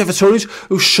 all these Evertonians,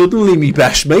 who's suddenly me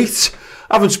best mate,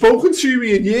 haven't spoken to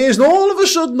me in years, and all of a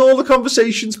sudden all the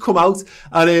conversations come out,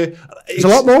 and there's a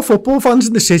lot more football fans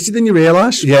in the city than you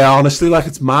realise. Yeah, honestly, like,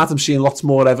 it's mad. I'm seeing lots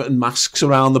more Everton masks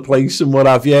around the place and what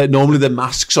have you. Normally the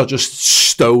masks are just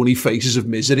stony faces of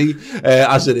misery,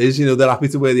 as it is. They're happy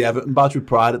to wear the Everton badge with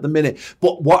pride at the minute.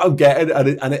 But what I'm getting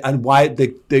and why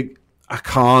I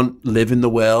can't live in the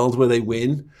world where they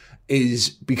win is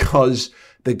because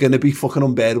they're going to be fucking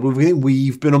unbearable.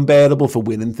 We've been unbearable for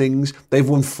winning things. They've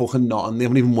won fucking nothing. They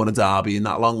haven't even won a derby in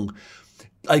that long.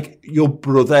 Like, your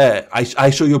brother, I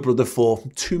saw your brother for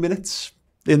 2 minutes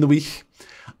in the week.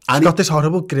 And he's got this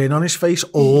horrible grin on his face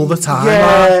all the time.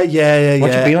 Yeah.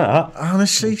 What's it been like that?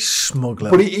 Honestly, smug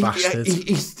little bastard.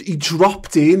 He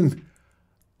dropped in,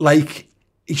 like,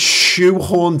 he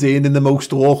shoehorned in the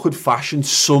most awkward fashion,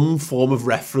 some form of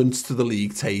reference to the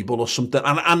league table or something.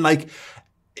 And like,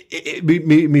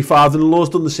 my father-in-law's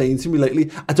done the same to me lately.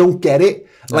 I don't get it.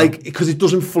 No. Like, because it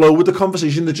doesn't flow with the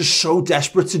conversation. They're just so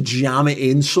desperate to jam it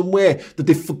in somewhere that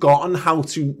they've forgotten how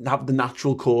to have the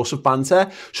natural course of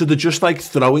banter. So they're just like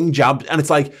throwing jabs. And it's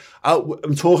like,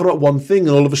 I'm talking about one thing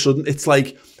and all of a sudden it's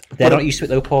like... They're not used to it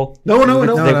though, Paul. No.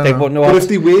 They wouldn't know. But if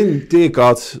they win, dear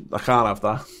God, I can't have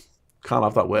that. Can't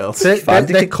have that world.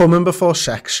 They're coming before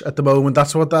sex at the moment.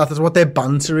 That's what their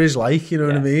banter is like. You know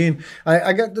what I mean?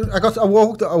 I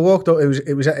walked up.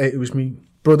 It was my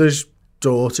brother's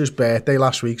daughter's birthday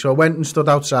last week, so I went and stood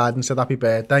outside and said happy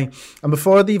birthday. And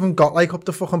before I'd even got like up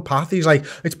the fucking path, he's like,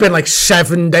 "It's been like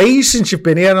 7 days since you've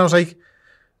been here," and I was like,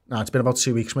 "No, it's been about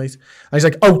 2 weeks, mate." And he's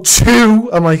like, "Oh,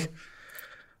 2?" I'm like,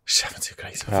 70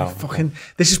 great. Fucking,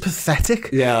 this is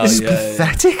pathetic. This is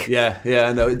pathetic. Yeah,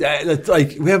 no. It's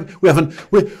like we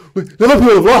haven't.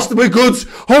 Liverpool have lost. We're good.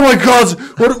 Oh my God!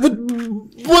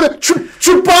 What a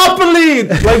trampoline!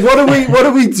 Like, what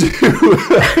do we do?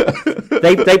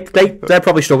 They're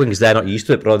probably struggling because they're not used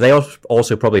to it, but they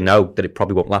also probably know that it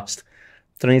probably won't last.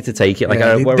 They don't need to take it. Like,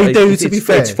 they do. To be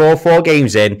fair, it's four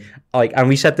games in. Like, and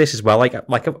we said this as well. Like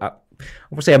I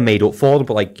would say I made up for them,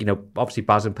 but like, you know, obviously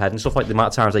Baz and Ped and stuff, like the amount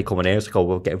of times they come in here, it's like, oh,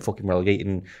 we're getting fucking relegated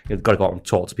and you've got to go out and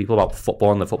talk to people about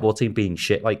football and the football team being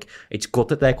shit. Like, it's good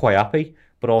that they're quite happy,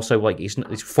 but also like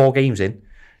it's 4 games in.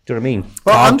 Do you know what I mean?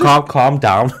 Well, calm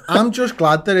down. I'm just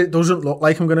glad that it doesn't look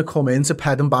like I'm going to come into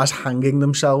Ped and Baz hanging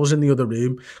themselves in the other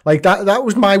room. Like, that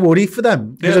was my worry for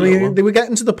them. Because, I mean, they were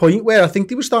getting to the point where I think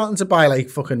they were starting to buy, like,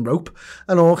 fucking rope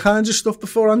and all kinds of stuff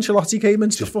before Ancelotti came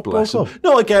into the football club.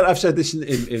 No, again, I've said this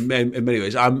in many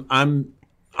ways.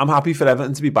 I'm happy for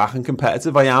Everton to be back and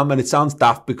competitive. I am, and it sounds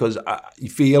daft because you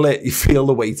feel it. You feel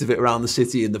the weight of it around the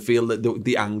city, and feel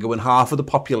the anger when half of the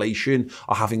population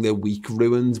are having their week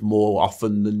ruined more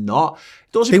often than not.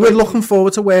 They were looking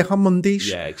forward to work on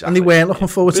Mondays, exactly. And they weren't looking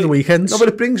forward to the weekends. No, but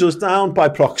it brings us down by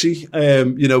proxy,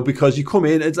 you know, because you come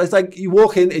in, it's like you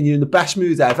walk in and you're in the best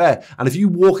mood ever, and if you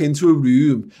walk into a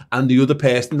room and the other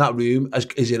person in that room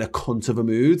is in a cunt of a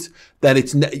mood, then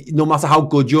it's no matter how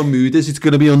good your mood is, it's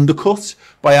going to be undercut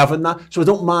by having that. So I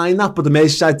don't mind that, but the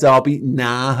Merseyside derby,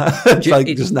 nah.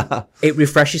 Just nah. It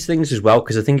refreshes things as well,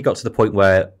 because I think it got to the point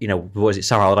where, you know, what was it,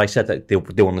 Sam Allardyce said that they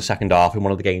won the second half in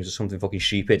one of the games or something fucking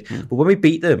stupid. But when we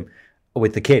beat them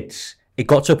with the kids, it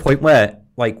got to a point where,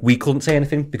 like, we couldn't say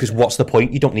anything because what's the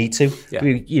point? You don't need to. Yeah.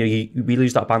 We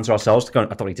lose that banter ourselves to go, I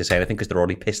don't need to say anything because they're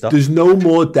already pissed off. There's no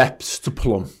more depths to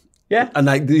plumb. Yeah. And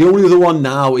like the only other one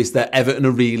now is that Everton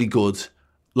are really good,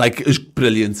 like, is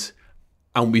brilliant,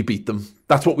 and we beat them.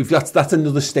 That's what that's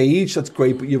another stage. That's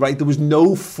great, but you're right. There was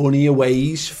no funnier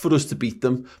ways for us to beat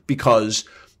them because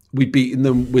we'd beaten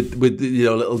them with you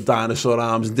know, little dinosaur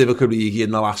arms and Divock Origi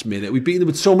in the last minute. We beat them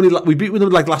with so many. We beat them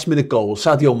with like last minute goals,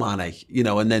 Sadio Mane, you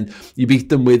know, and then you beat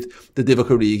them with the Divock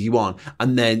Origi one,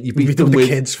 and then you beat them with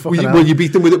the kids. We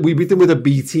beat them with a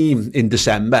B team in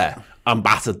December and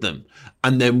battered them.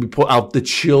 And then we put out the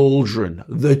children.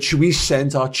 We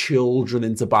sent our children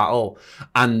into battle,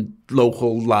 and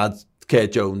local lad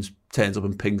Kurt Jones turns up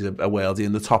and pings a worldie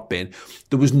in the top bin.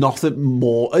 There was nothing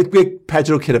more. Like,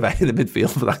 Pedro Chirivella in the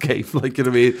midfield for that game. Like, you know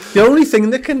what I mean? The only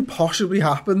thing that can possibly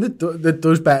happen that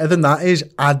does better than that is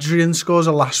Adrian scores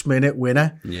a last minute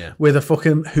winner with a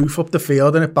fucking hoof up the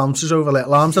field and it bounces over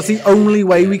little arms. That's the only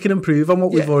way we can improve on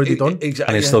what we've already done.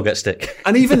 Exactly. And it still gets stick.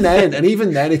 And even then,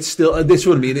 it's still. This is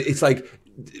what I mean. It's like,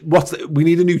 we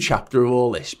need a new chapter of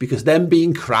all this, because them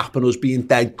being crap and us being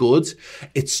dead good,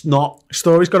 it's not.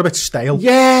 Story's got a bit stale.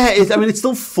 Yeah, it's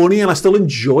still funny and I still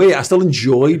enjoy it. I still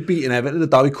enjoy beating Everton in the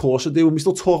derby, of course I do. And we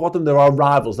still talk about them. There are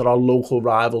rivals, there are local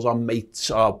rivals, our mates,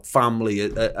 our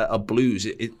family are Blues.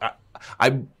 You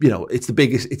know, it's the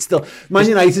biggest. It's still, Man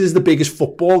United is the biggest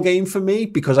football game for me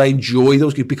because I enjoy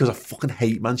those games, because I fucking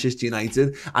hate Manchester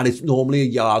United, and it's normally a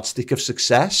yardstick of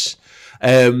success.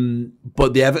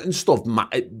 But the Everton stuff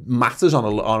matters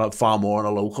on a far more on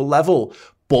a local level.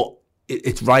 But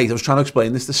it's right. I was trying to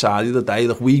explain this to Sadi the other day.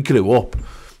 Look, we grew up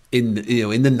in the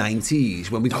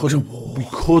 90s when we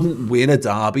couldn't win a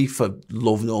derby for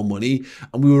love nor money,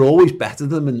 and we were always better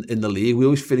than them in the league. We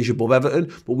always finish above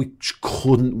Everton, but we just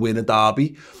couldn't win a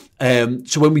derby.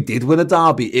 So when we did win a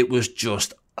derby, it was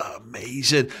just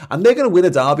amazing. And they're going to win a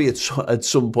derby at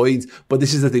some point. But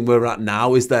this is the thing we're at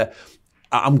now, is that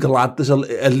I'm glad there's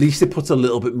at least it puts a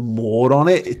little bit more on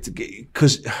it,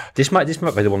 because this might be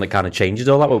the one that kind of changes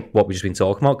all that, what we've just been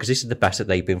talking about, because this is the best that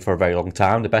they've been for a very long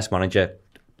time, the best manager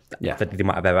that they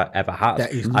might have ever had. Yeah,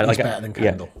 he's better than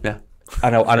Kendall. Yeah. I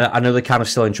know they're kind of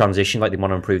still in transition, like they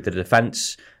want to improve the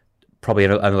defence, probably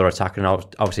another attacker, and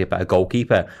obviously a better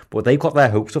goalkeeper. But they've got their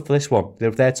hopes up for this one.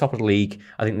 They're top of the league.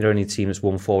 I think they're only a team that's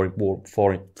won four in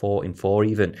four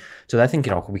even. So they're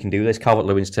thinking, we can do this.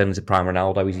 Calvert-Lewin's turned into prime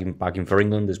Ronaldo. He's even bagging for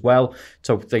England as well.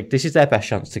 So this is their best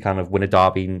chance to kind of win a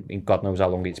derby in God knows how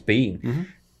long it's been. Mm-hmm.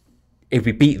 If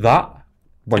we beat that,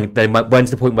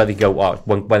 when's the point where they go,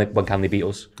 when can they beat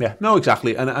us? Yeah, no,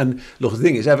 exactly. And look, the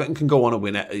thing is, Everton can go on and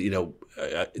win it,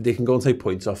 they can go and take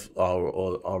points off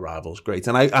our rivals. Great.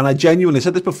 And I genuinely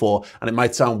said this before, and it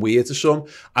might sound weird to some,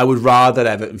 I would rather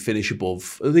Everton finish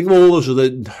above. I think all those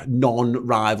other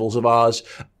non-rivals of ours,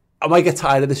 I might get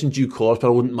tired of this in due course, but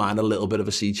I wouldn't mind a little bit of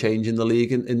a sea change in the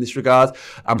league in this regard.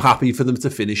 I'm happy for them to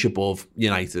finish above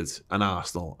United and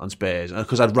Arsenal and Spurs,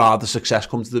 because I'd rather success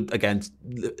come to against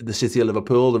the city of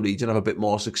Liverpool, the region, have a bit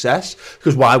more success.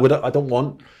 Because why would I don't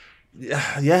want...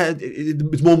 Yeah,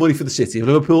 it's more money for the city.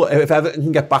 If Everton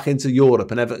can get back into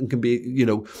Europe and Everton can be,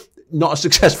 not as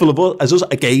successful as us,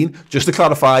 again, just to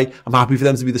clarify, I'm happy for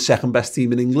them to be the second best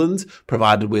team in England,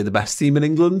 provided we're the best team in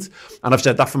England. And I've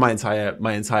said that for my entire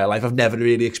life. I've never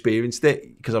really experienced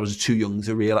it because I was too young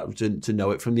to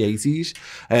know it from the 80s.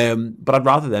 But I'd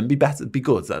rather them be better, be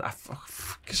good.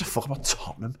 Gives a fuck about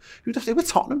Tottenham. Who'd have to do with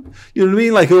Tottenham? You know what I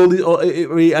mean? Like who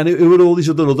are all these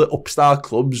other upstart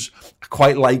clubs? I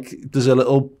quite like. There's a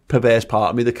little perverse part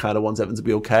of me that kind of wants Everton to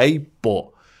be okay, but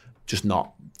just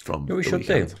not from. We should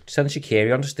do. Send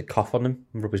Shaqiri on just to cough on them,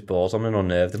 and rub his balls on and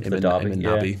unnerve them for the derby.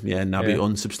 Naby.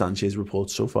 Unsubstantiated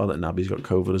reports so far that Naby's got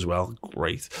COVID as well.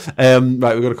 Great. Right,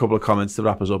 we've got a couple of comments to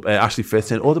wrap us up. Ashley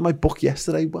Fitz ordered my book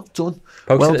yesterday. Well done.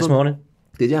 Posted it this morning.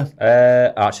 Did you?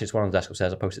 Actually, it's one on the desk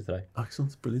upstairs. I posted today.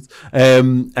 Excellent, brilliant.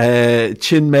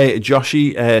 Chinmay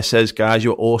Joshi says, guys,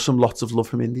 you're awesome. Lots of love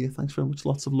from India. Thanks very much.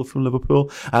 Lots of love from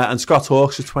Liverpool. And Scott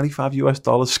Hawks for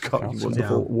 $25. Scott,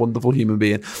 you wonderful human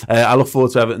being. I look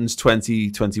forward to Everton's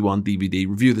 2021 DVD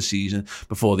review of the season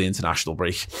before the international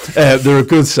break. They're a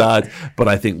good side, but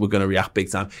I think we're going to react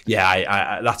big time. Yeah,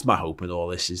 I that's my hope in all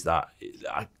this, is that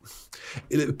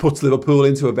it puts Liverpool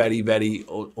into a very, very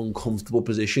uncomfortable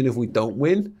position if we don't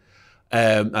win,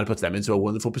 and it puts them into a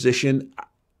wonderful position.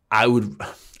 I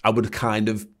would kind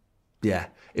of,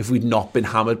 if we'd not been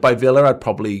hammered by Villa, I'd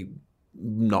probably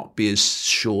not be as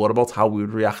sure about how we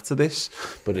would react to this,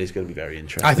 but it is going to be very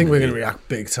interesting. I think we're going to react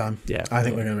big time. Yeah, I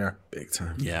think we're going to react big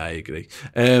time. Yeah, I agree.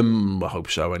 I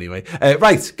hope so anyway.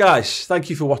 Right, guys, thank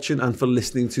you for watching and for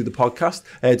listening to the podcast.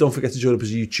 Don't forget to join up as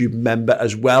a YouTube member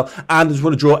as well. And I just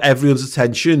want to draw everyone's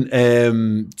attention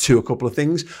to a couple of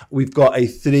things. We've got a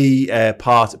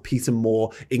 3-part Peter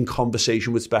Moore in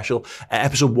conversation with special.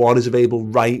 Episode 1 is available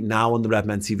right now on the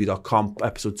redmentv.com.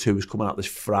 Episode 2 is coming out this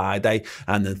Friday,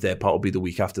 and the third part will be the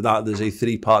week after that. There's a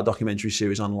 3-part documentary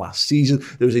series on last season.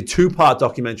 There was a 2-part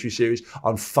documentary series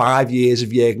on 5 years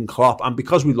of Jurgen Klopp. And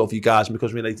because we love you guys, and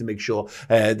because we like to make sure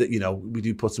that, we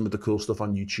do put some of the cool stuff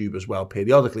on YouTube as well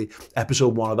periodically,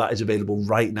 episode 1 of that is available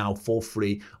right now for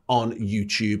free on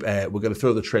YouTube. We're going to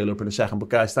throw the trailer up in a second. But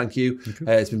guys, thank you.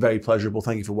 It's been very pleasurable.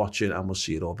 Thank you for watching, and we'll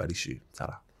see you all very soon.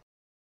 Ta-ra.